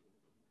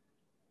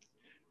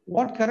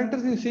 What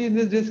characters you see in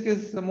this disc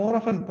is more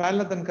often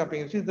pallor than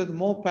cupping. You see, there's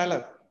more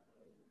pallor,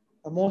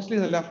 mostly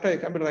in the left eye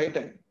compared to the right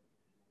eye.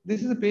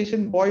 This is a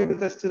patient boy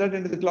with a steroid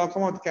into the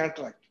glaucoma with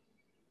cataract.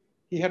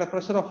 He had a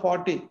pressure of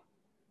 40.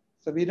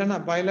 So we done a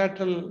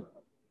bilateral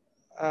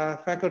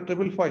factor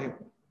triple for him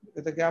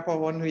with a gap of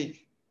 1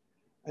 week.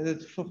 And the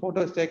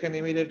photo is taken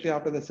immediately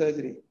after the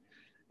surgery.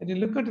 And you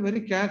look at it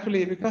very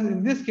carefully because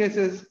in these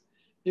cases,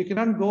 you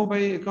can't go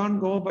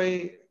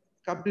by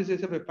cup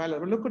disease by pallor.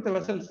 But look at the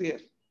vessels here.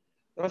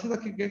 The vessels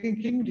are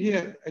getting kinged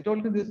here. I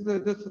told you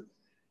this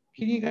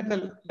kinging at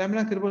the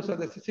lamina curvosa,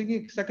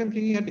 the second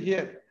kinging at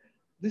here.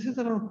 This is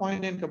around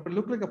 0.9 cup, but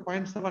look like a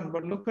 0.7.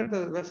 But look at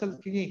the vessels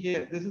kinging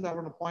here. This is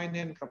around a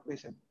 0.9 cup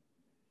patient.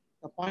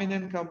 The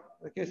 0.9 cup,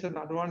 the case of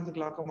advanced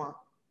glaucoma.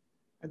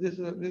 And this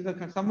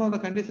is some of the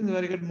conditions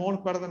where you get more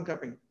pallor than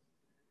cupping.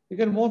 You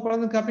get more pallor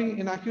than cupping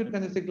in acute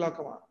congestive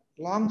glaucoma,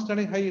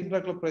 long-standing high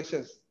intraocular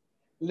pressures,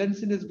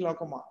 lens-induced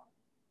glaucoma,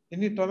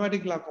 any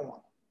traumatic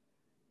glaucoma,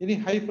 any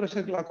high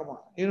pressure glaucoma,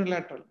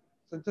 unilateral.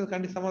 So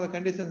some of the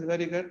conditions where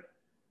you get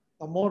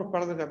more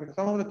pallor than cupping.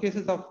 Some of the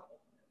cases of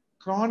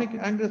chronic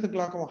angular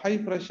glaucoma, high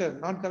pressure,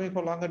 not coming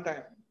for longer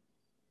time.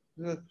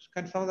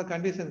 Some of the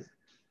conditions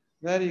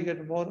where you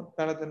get more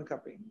pallor than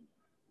cupping.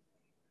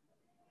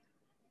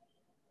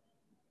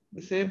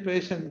 The same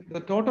patient, the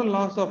total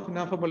loss of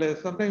nerve,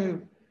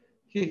 sometimes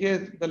he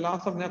has the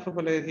loss of nerve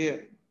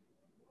here.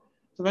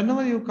 So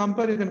whenever you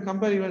compare, you can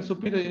compare even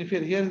superior and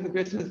inferior. Here the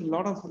patient has a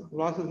lot of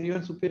losses,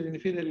 even superior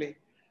and inferiorly.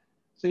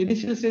 So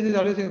initial stages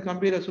always you can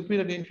compare a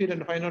superior and inferior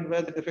and find out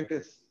where the defect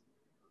is.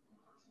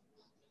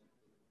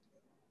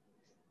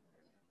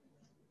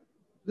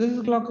 This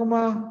is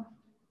glaucoma.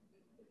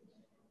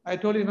 I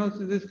told you,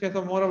 this case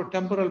of more of a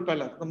temporal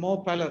pallor, the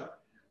more pallor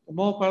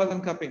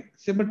than cupping,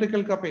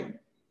 symmetrical cupping,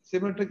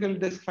 symmetrical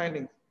disc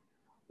findings.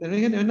 Then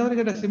whenever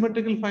you get a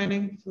symmetrical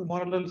finding, so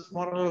more or less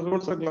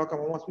roads of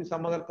glaucoma, must be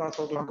some other cause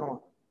of glaucoma,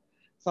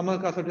 some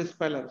other cause of disc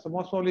pallor. So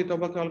most probably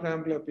tubercle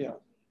amblyopia,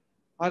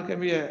 or can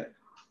be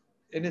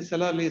any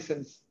cellular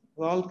lesions.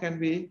 All can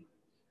be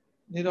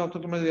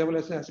neuro-optical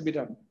evaluation has to be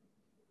done.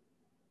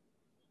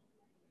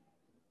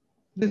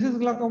 This is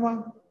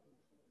glaucoma.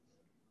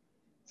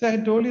 So I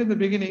told you in the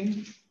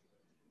beginning,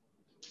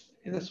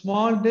 in a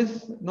small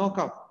disc, no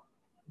cup.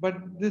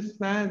 But this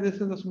is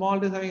a small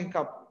disc having a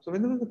cup. So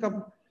when there is a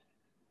cup,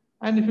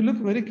 and if you look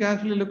very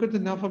carefully, look at the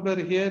nerve fiber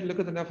here, look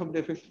at the nerve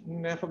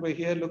fiber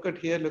here, look at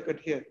here, look at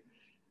here.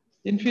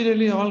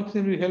 Inferiorly, all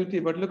seem to be healthy,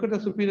 but look at the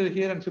superior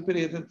here and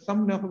superior here.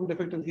 Some nerve fiber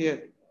defect is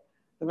here.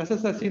 The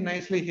vessels are seen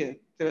nicely here.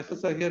 The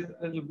vessels are here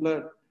a little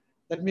blurred.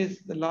 That means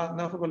the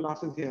nerve fiber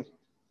loss is here.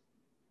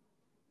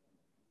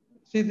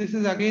 See, this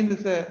is again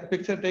this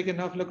picture taken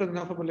off. Look at the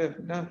nerve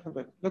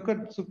fiber. Look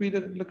at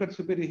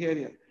superior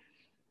here.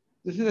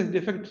 This is a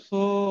defect.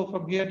 So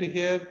from here to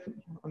here,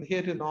 from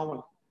here to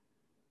normal.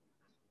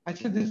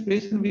 Actually, this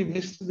patient, we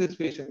missed this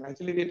patient.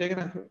 Actually, we taken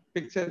a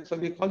picture. So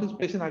we called this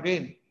patient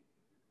again.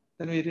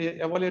 Then we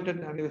evaluated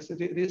and we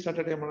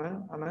restarted him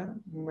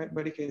on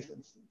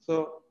medications.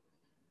 So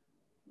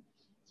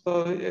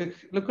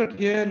look at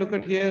here, look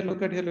at here,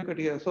 look at here, look at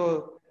here.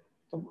 So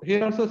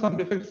here also some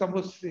defects.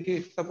 Suppose you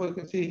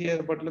can see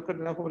here, but look at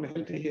the nerve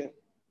healthy here.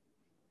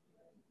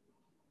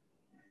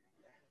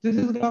 This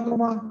is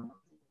glaucoma.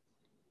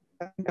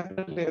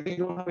 Definitely, I think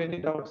you don't have any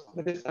doubts.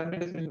 That is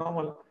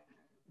normal.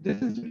 This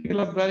is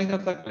typical of bearing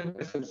of certain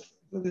vessels.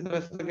 So these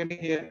vessels are getting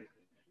here.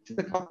 See,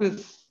 the cup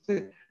is,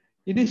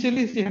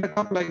 initially she had a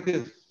cup like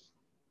this.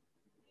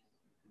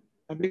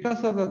 And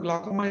because of the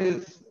glaucoma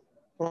is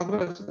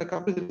progress, the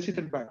cup is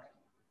receded back.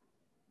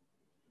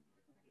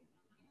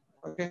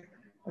 Okay.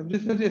 And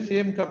this is the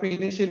same cupping,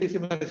 initially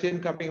similar to the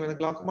same cupping. When the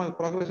glaucoma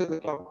progresses,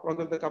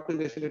 the cup is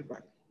receded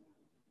back.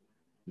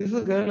 This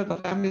is a girl at the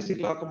family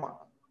glaucoma.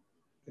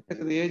 At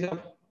the age of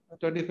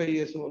 25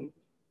 years old.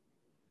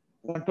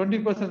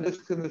 20%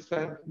 risk in this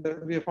time.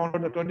 We have found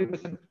out that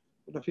 20%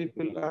 of the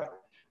people,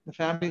 the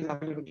families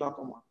affected with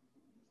glaucoma.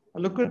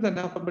 Look at the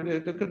nerve,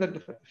 look at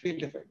the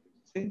field effect.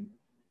 See,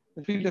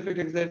 the field effect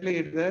exactly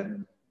is there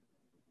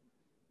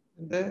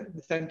in the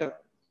center,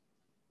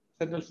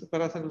 central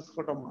paracentral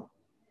scotoma.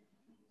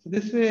 So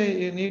this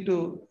way, you need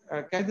to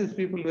catch these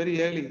people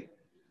very early,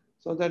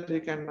 so that they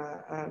can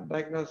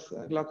diagnose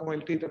glaucoma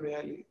and treat them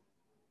early.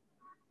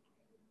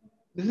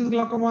 This is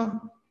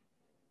glaucoma.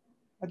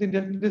 I think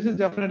this is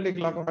definitely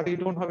glaucoma. You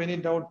don't have any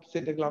doubt say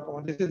the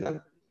glaucoma. This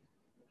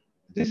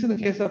is the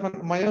case of a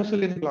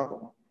myocilin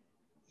glaucoma.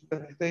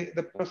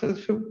 The process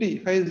is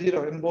 50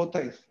 in both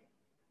eyes,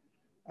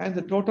 and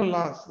the total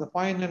loss, the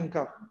fine and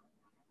cup.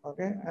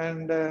 Okay,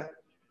 and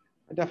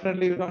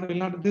definitely you will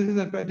not. This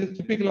is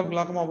typical of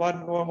glaucoma.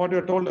 What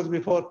you told us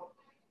before.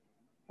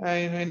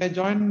 And when I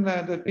joined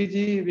the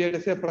PG, we had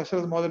to say pressure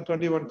is more than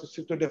 21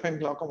 to define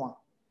glaucoma.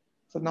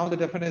 So now the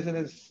definition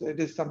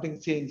is something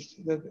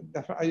changed. The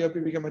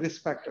IOP became a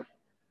risk factor.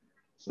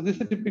 So this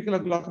is typical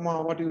of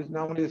glaucoma, what you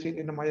normally see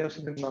in the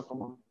myocilin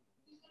glaucoma.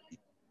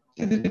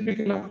 See, this is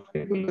typical of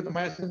people with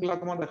myocilin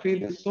glaucoma. The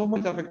field is so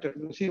much affected.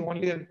 You see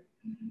only a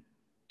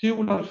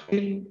tubular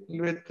field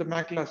with the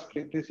macula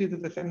split. You see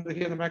that the center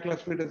here, the macula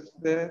split is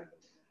there,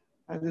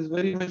 and this is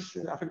very much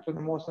affected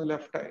the most on the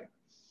left eye.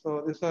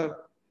 So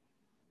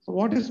so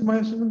what is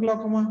myocilin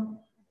glaucoma?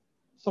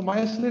 So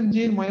myocilin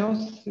gene,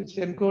 myos, which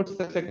encodes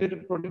the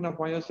secreted protein of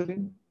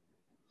myocilin.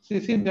 So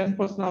you see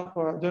 10%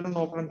 of general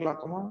open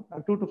glaucoma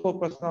and 2 to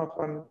 4% of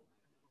an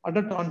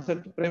adult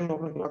onset primary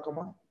open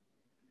glaucoma.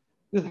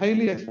 This is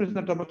highly expressed in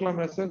the trabecular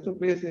muscle to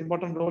plays an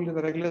important role in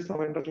the regulation of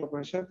intraocular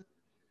pressure.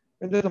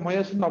 When there is a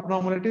myocilin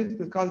abnormalities,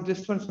 this causes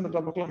disturbance in the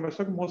trabecular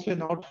muscle, mostly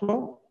in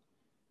outflow,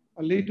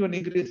 lead to an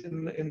increase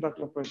in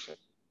intraocular pressure.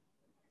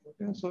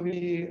 Okay, so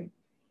we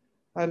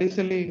are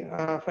recently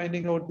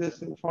finding out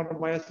this, found a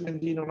myocilin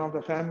gene in one of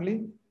the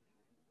family.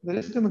 The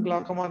risk in the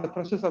glaucoma, the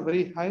pressures are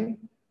very high,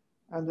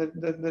 and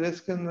the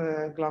risk in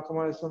the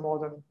glaucoma is more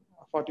than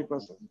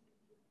 40%.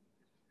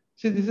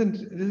 See, this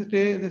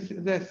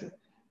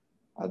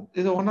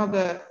is one of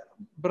the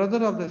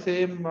brother of the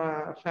same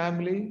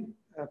family.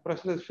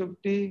 Pressure is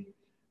 50,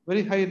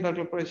 very high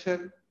intraocular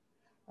pressure,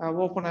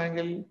 open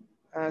angle,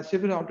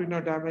 severe optic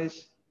nerve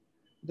damage.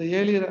 The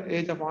earlier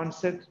age of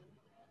onset,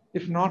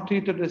 if not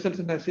treated, results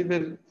in a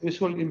severe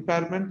visual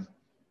impairment.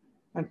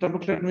 And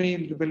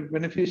trabeculectomy will be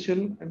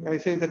beneficial. And I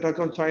say the drug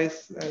of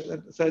choice,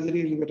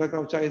 surgery will be a drug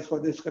of choice for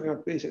this kind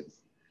of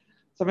patients.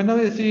 So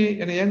whenever you see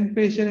in a young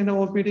patient in an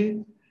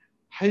OPD,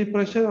 high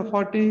pressure of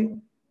 40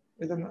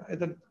 with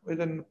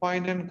an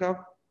point and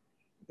cup,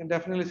 you can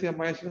definitely see a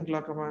myocilin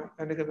glaucoma,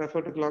 and you can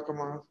refer to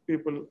glaucoma.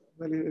 People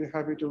very, very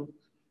happy to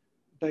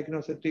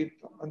diagnose and treat.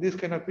 And these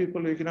kind of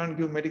people, we cannot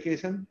give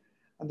medication,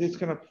 and these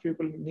kind of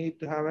people need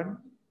to have a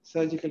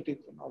surgical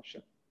treatment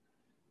option.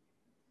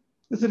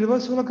 Is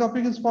reversible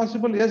cupping is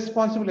possible? Yes,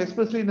 possible,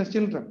 especially in the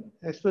children.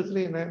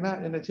 Especially in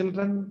the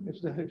children,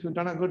 if you've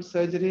done a good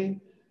surgery,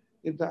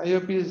 if the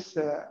IOP is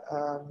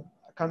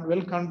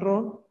well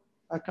controlled,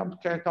 a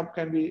cup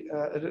can be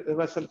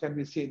reversal can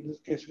be seen. In this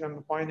case, you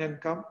can point and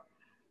cup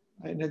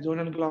in a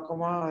zonal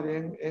glaucoma or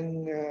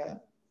in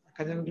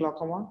congenital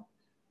glaucoma.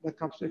 The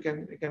cups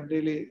can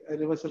really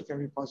reversal can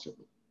be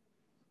possible.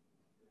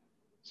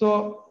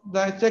 So the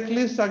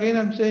checklist again,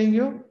 I'm saying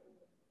you.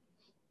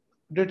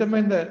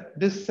 Determine the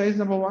disc size,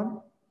 number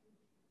 1.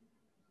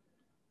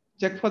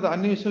 Check for the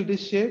unusual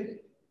disc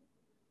shape.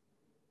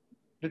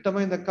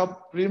 Determine the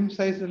cup rim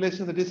size in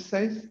relation to the disc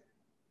size.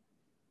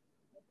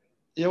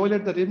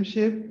 Evaluate the rim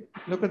shape.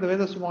 Look at where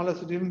the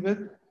smallest rim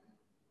width.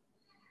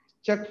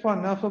 Check for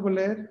nervable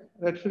layer,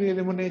 red-free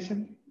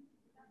elimination.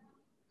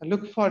 And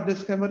look for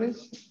disc hemorrhage.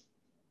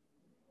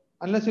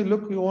 Unless you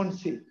look, you won't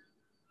see.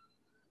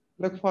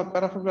 Look for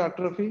peripheral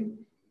atrophy.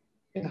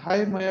 In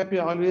high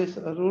myopia, always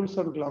rules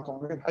of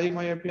glaucoma. In high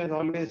myopia is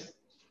always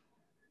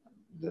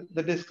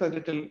the disc are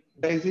little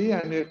dicey,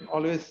 and it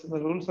always the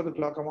rules of the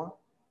glaucoma.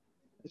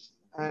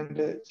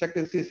 And check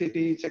the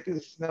CCT, check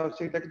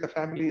the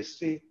family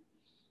history,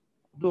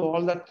 do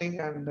all that thing,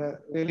 and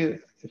really,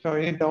 if you have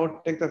any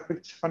doubt, take the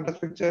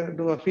fundus picture,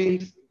 do a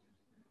field.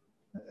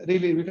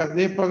 Really, because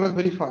they progress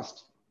very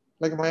fast.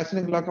 Like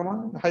myocilin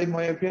glaucoma, high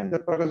myopia, they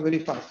progress very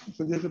fast.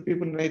 So these are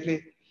people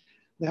lately,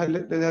 they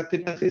have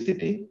thin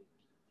CCT,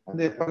 and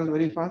they progress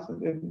very fast.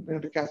 They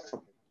have to catch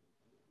them.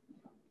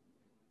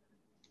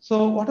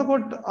 So what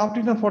about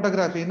optic nerve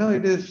photography?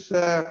 It is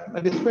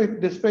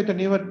despite a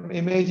newer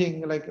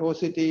imaging like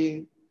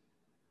OCT,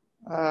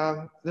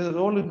 there's a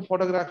role in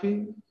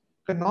photography,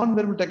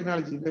 non-verbal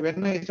technology.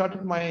 When I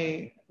started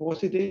my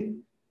OCT,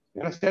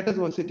 status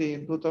OCT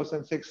in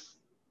 2006.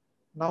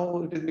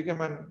 Now it has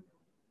become an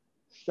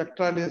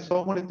spectral.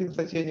 So many things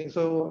are changing.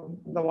 So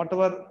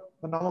whatever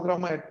the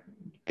nomogram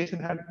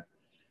patient had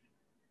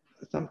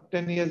some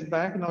 10 years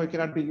back, now it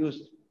cannot be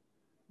used.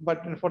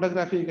 But in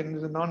photography, you can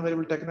use a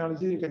non-variable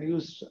technology. You can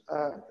use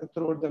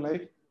throughout the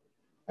life.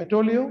 I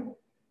told you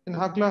in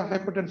ocular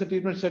hypertension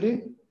treatment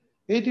study,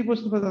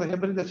 80% of the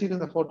hemorrhage are seen in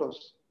the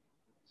photos.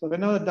 So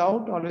whenever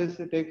doubt, always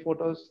take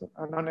photos,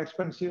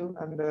 non-expensive,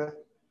 and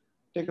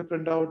take a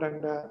printout,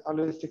 and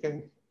always you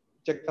can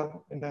check them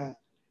in a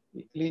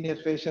linear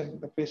fashion,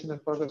 the patient is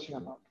progressing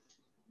or not.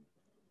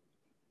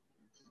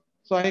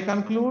 So I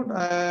conclude,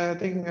 I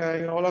think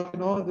all of you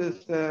know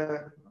this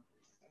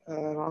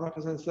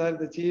Ramakrishnan sir,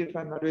 the chief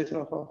and advisor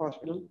of our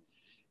hospital.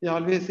 He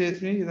always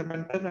says me, he's a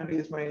mentor and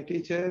he's my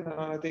teacher.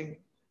 I think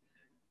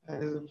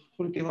his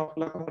full team of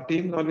glaucoma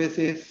team always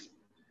says,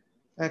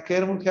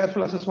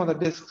 careful assessment of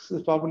the discs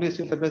is probably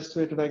still the best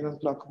way to diagnose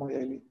glaucoma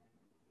early.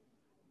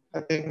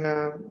 I think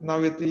now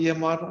with the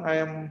EMR, I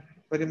am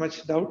very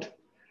much doubt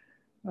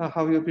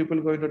how you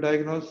people going to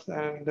diagnose,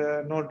 and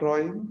no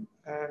drawing,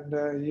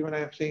 and even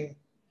I am seeing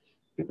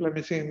people are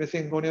missing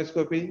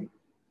gonioscopy,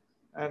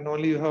 and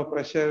only you have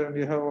pressure and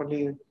you have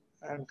only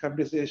and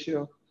Kabdis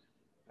ratio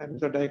and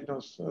the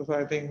diagnose. So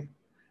I think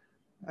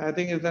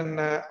it's an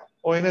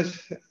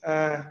ONS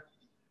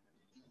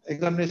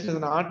examination is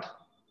an art.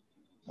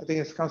 I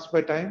think it comes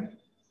by time,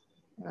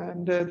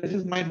 and this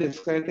is my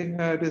disc. I think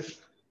it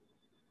is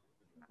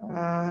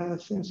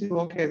seems to be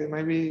okay. There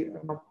might be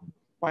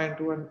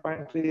 0.2 and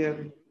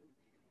 0.3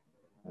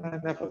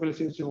 and FFL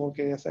seems to be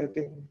okay. Yes, I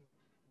think.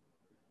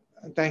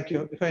 Thank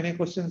you. If any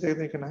questions, I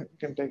think I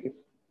can take it.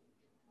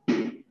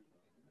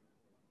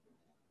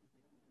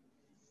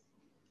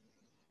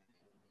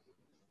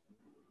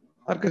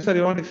 Okay, sir,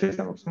 you want to say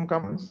some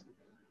comments?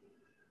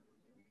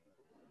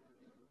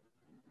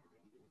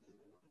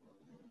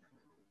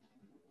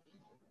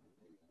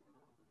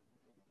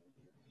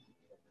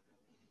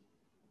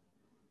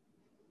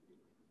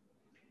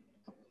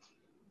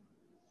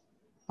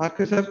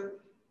 Okay, sir.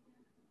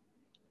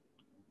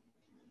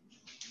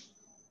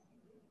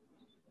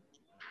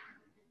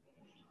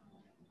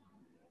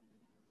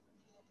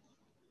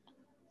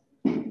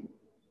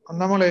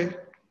 Annamalai.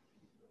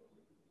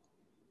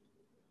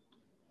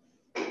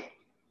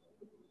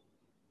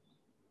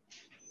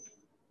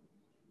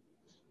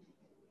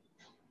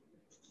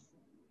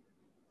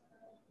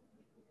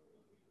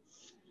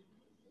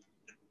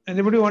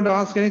 Anybody want to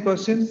ask any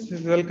questions?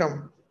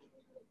 Welcome.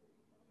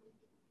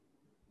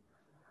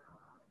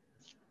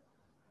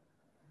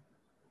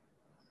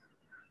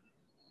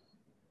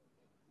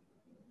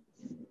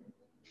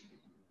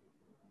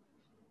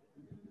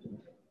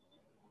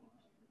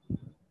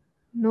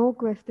 No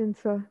questions,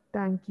 sir.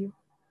 Thank you.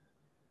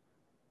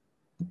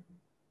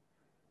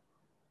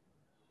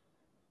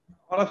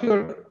 All of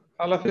you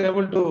are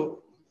able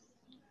to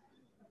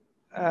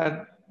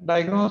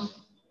diagnose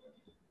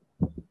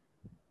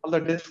all the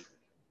discs.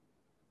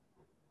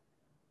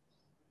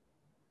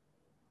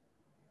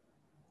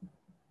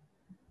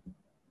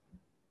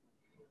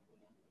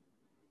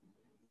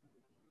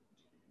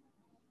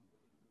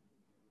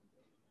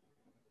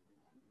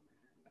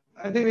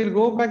 I think we'll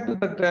go back to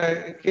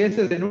that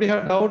cases. Anybody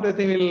have doubt? I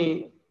think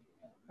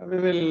we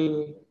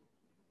will.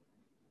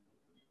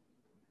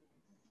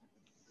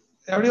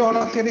 Everybody want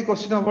to ask any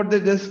question about the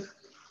disc?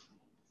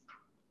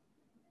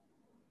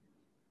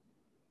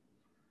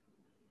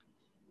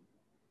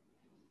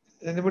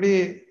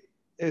 Anybody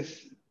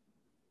is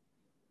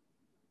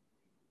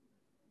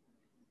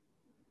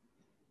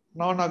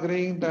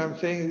non-agreeing that I'm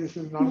saying this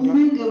is not.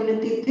 உங்கள்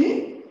கவனத்திற்கு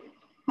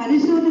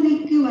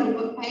பரிசோதனைக்கு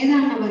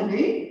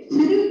வயதானவர்கள்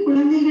சிறு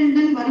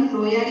குழந்தைகளுடன் வரும்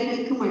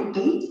நோயாளிகளுக்கு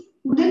மட்டும்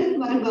உடன்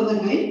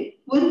வருபவர்கள்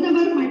ஒரு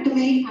நபர்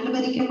மட்டுமே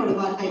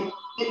அனுமதிக்கப்படுவார்கள்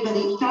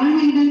என்பதை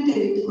தாழ்மையுடன்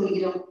தெரிவித்துக்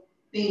கொள்கிறோம்.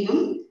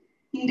 மேலும்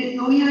இன்று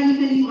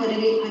நோயாளிகளின்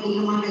வருகை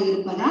அதிகமாக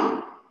இருப்பதால்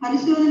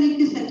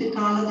பரிசோதனைக்கு சற்று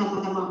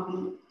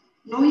காலதாமதமாகும்.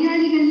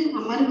 நோயாளிகள்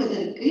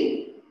அமர்வதற்கு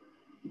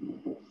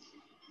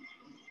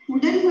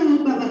உடன்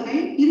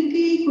வருபவர்கள்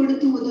இருக்கையை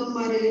கொடுத்து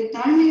உதவுமாறு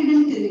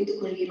தாழ்மையுடன்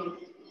தெரிவித்துக் கொள்கிறோம்.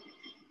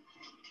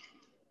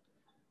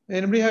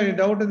 Anybody have any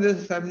doubt in this?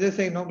 I'm just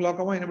saying no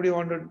glaucoma. Anybody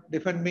want to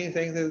defend me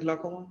saying there is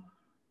glaucoma?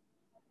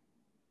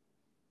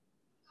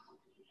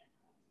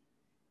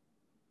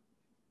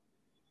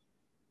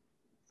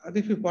 I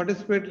think if you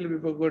participate, it will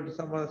be good.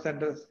 Some other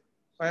centers,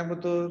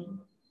 Coimbatore,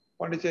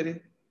 Pondicherry.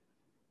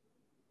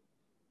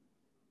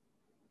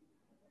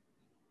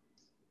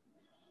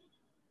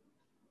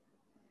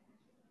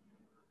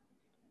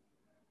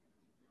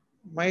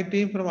 My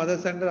team from other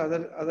center,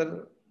 other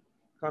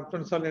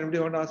conference hall. Anybody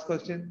want to ask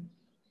question?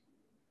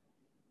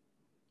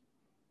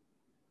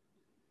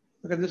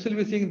 Because this will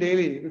be seeing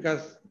daily,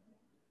 because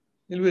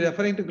you'll be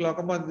referring to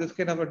glaucoma this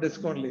kind of a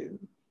disc only.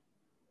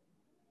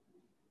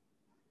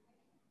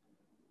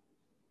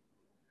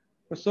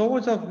 But so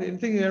much of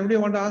anything. Anybody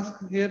want to ask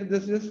here?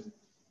 This is.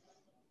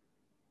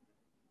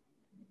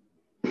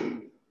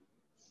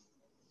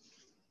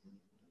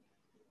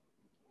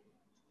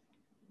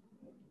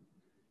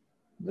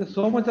 There's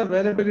so much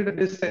availability at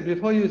this side.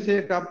 Before you say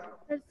cup.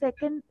 Sir,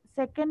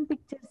 second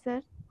picture,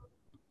 sir.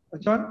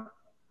 Which one?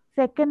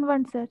 Second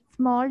one, sir.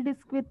 Small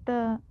disc with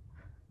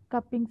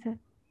cupping, sir.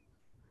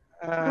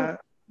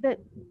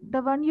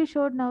 The one you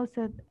showed now,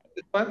 sir.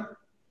 This one?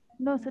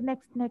 No, sir.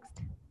 Next.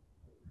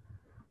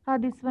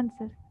 This one,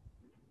 sir.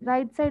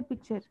 Right side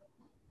picture.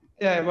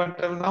 Yeah, but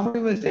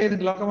normally we say in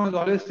glaucoma,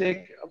 always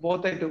take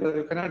both sides together.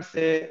 You cannot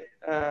say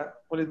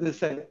only this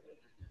side.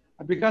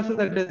 Because of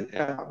that,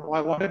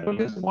 what I told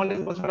you, small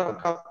disc was not a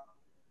cup,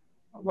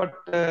 but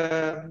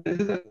this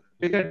is a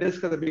bigger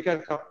disc, the bigger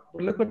cup.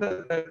 But look at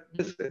the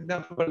disc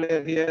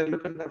layer here,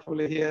 look at the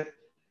layer here.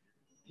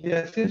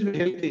 Here seems to be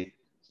healthy.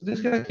 So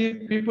this can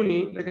keep people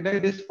like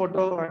take this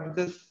photo and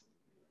just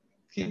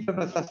keep them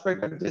a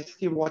suspect and just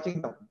keep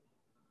watching them.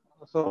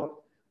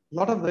 So a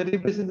lot of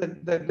variables in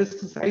the disc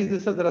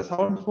sizes, so there are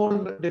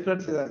sevenfold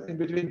differences in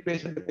between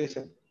patient to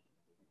patient.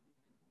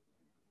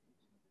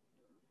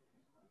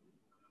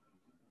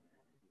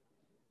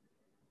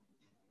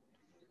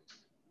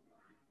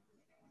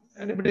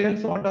 Anybody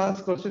else want to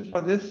ask questions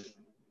for this?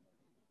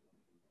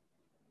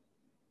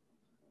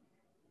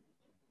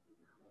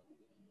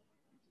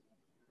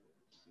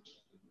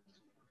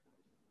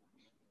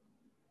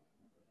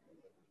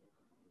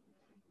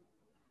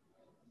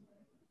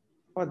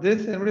 For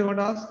this, anybody want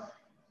to ask?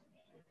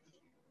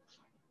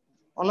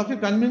 All of you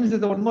convinced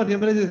that the one more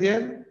hemorrhage is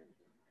here?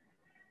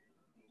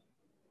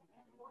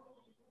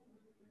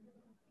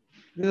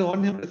 This is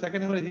one hemorrhage,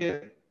 second hemorrhage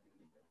here.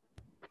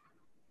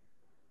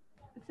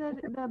 Sir,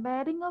 the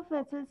bearing of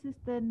vessels is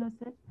there, no,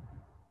 sir?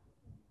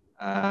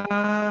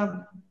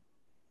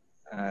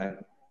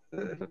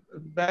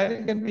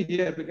 Bearing can be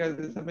here because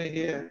there's something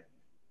here.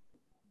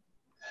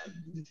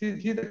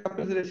 See the cup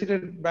is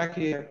resided back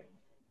here.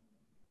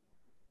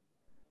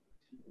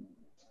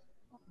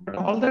 But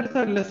all that's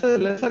are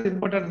lesser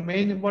important.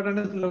 Main important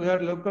is look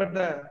at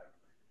the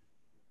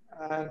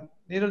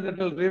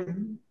neurodental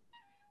rim,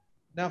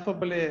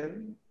 naphable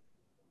layer,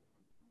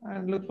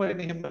 and look for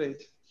any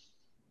hemorrhage.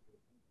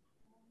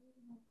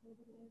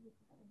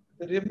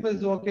 The rim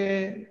is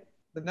okay,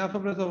 the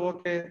naphable are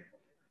okay,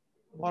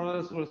 more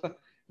or less.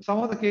 Some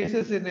of the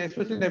cases,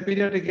 especially in the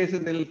pediatric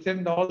cases, they'll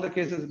send all the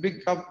cases,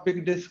 big cup,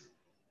 big disc,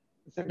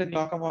 send a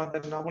glaucoma.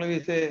 Then normally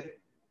we say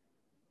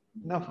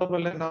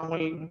naphable and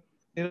normal,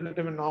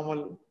 neurodental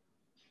normal,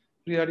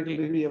 periodical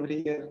review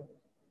every year.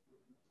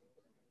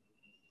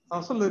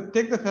 Also,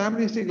 take the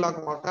family history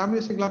glaucoma. Family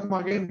history glaucoma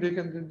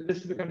again, this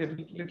become a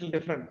little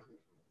different.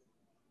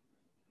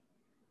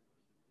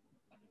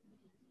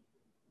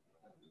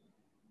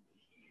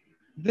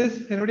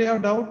 This, anybody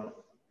have doubt?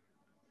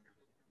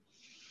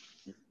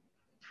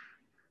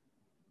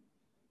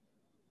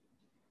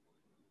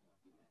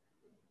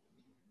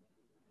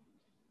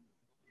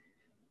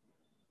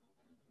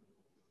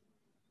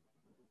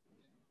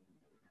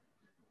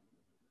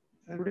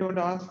 Anybody want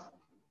to ask?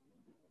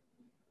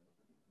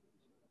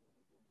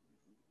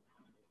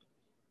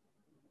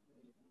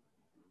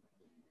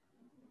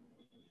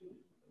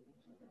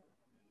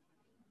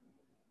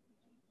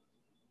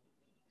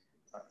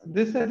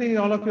 This, I think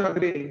all of you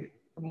agree,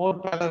 more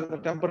pallor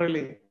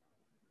temporarily.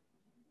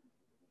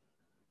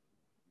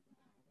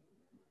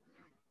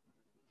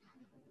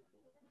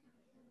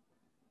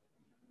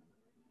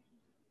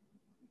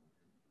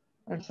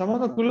 And some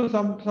of the clues,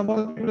 some of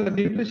the people, the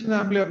nutrition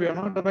amblyopia,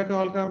 not tobacco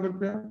alcohol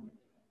amblyopia.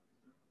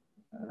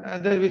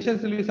 And the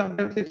vision will be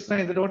sometimes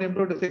 6/9, they don't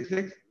improve to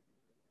 6/6.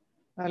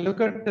 And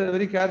look at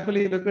very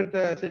carefully, look at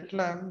the slit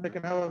lamp, they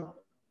can have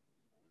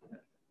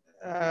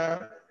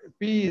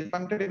P,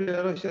 punctative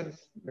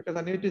erosions, because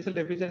the nutritional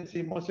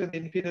deficiency, mostly in the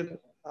inferior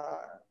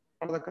part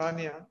of the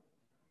cornea.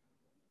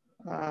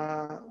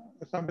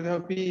 Sometimes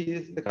have P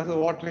is because of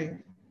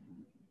watering.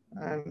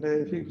 And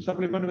if you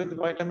supplement with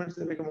vitamins,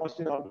 they become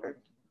mostly all right.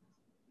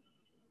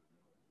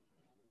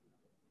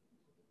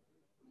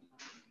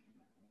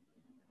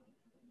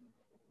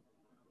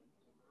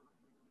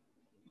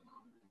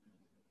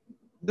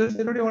 This,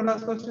 anybody want to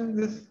ask questions?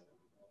 This?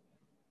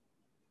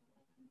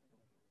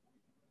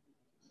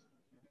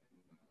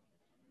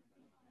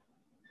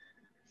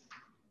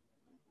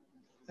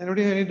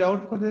 Anybody have any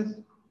doubt for this?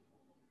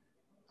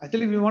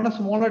 Actually, we want a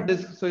smaller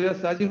disc, so we are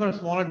searching for a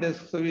smaller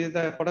disc. So we,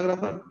 the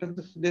photographer took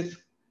this disc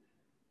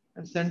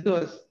and sent to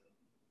us.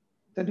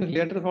 Then we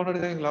later found out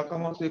that in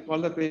glaucoma, so we call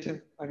the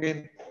patient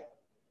again.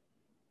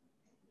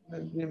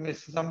 And we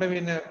miss. Sometimes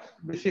in a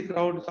busy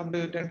crowd,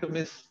 sometimes we tend to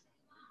miss.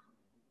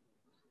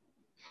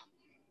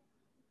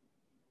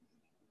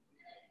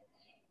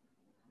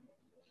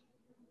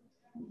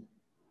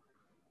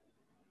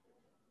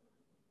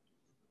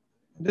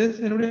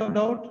 This, anybody have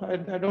doubt?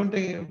 I don't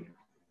think.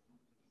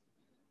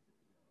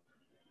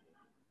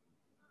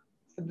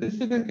 This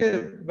you can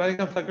get bearing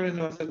of circulating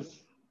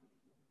vessels.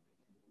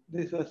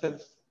 These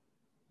vessels.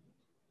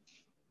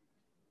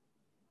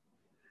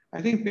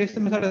 I think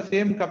patient must have the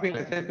same cupping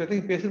like that. I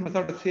think patient must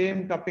have the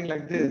same cupping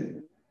like this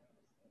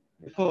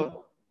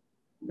before.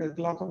 Because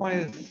glaucoma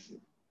is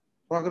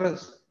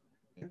progress,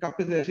 the cup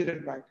is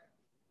receded back.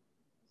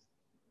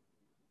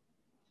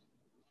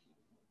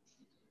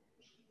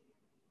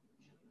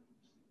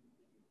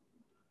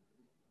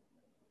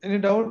 Any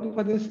doubt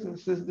for this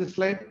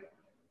slide?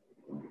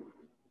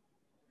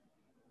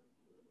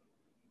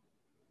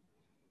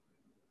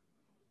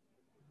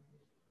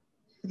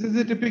 This is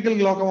a typical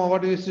glaucoma.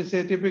 What we used to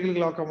say, typical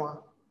glaucoma.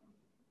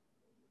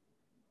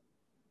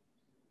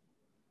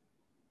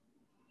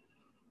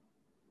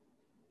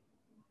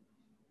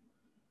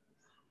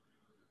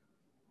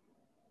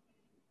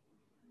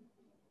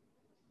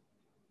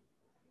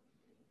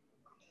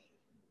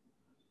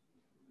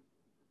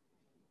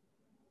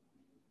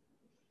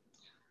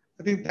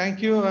 I think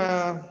thank you.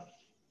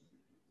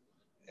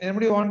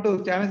 Anybody want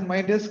to challenge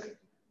my desk?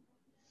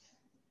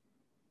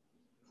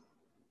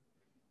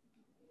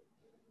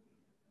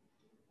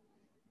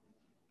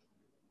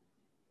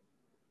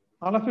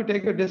 All of you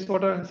take a desk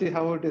photo and see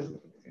how it is.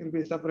 You'll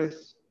be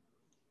surprised.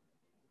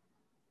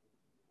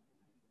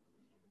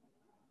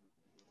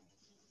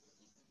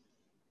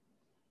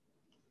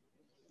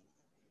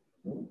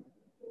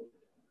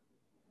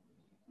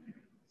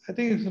 I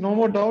think it's no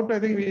more doubt. I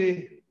think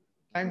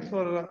thanks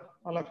for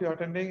all of you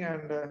attending,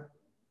 and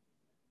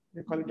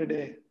we call it a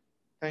day.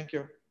 Thank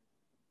you.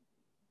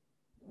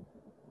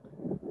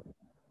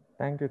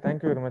 Thank you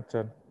very much,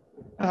 sir.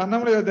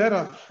 Annamala, you're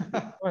there.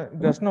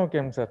 Just now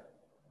came, sir.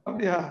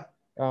 Yeah.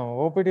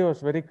 OPD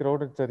was very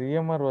crowded, sir.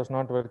 EMR was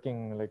not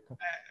working. Like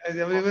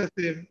everywhere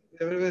same.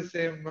 Everywhere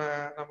same.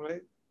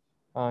 Annamala.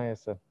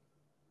 Yes, sir.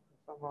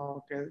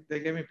 Okay. They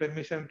gave me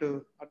permission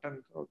to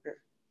attend. Okay.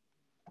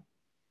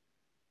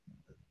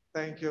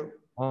 Thank you.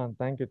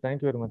 Thank you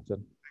very much, sir.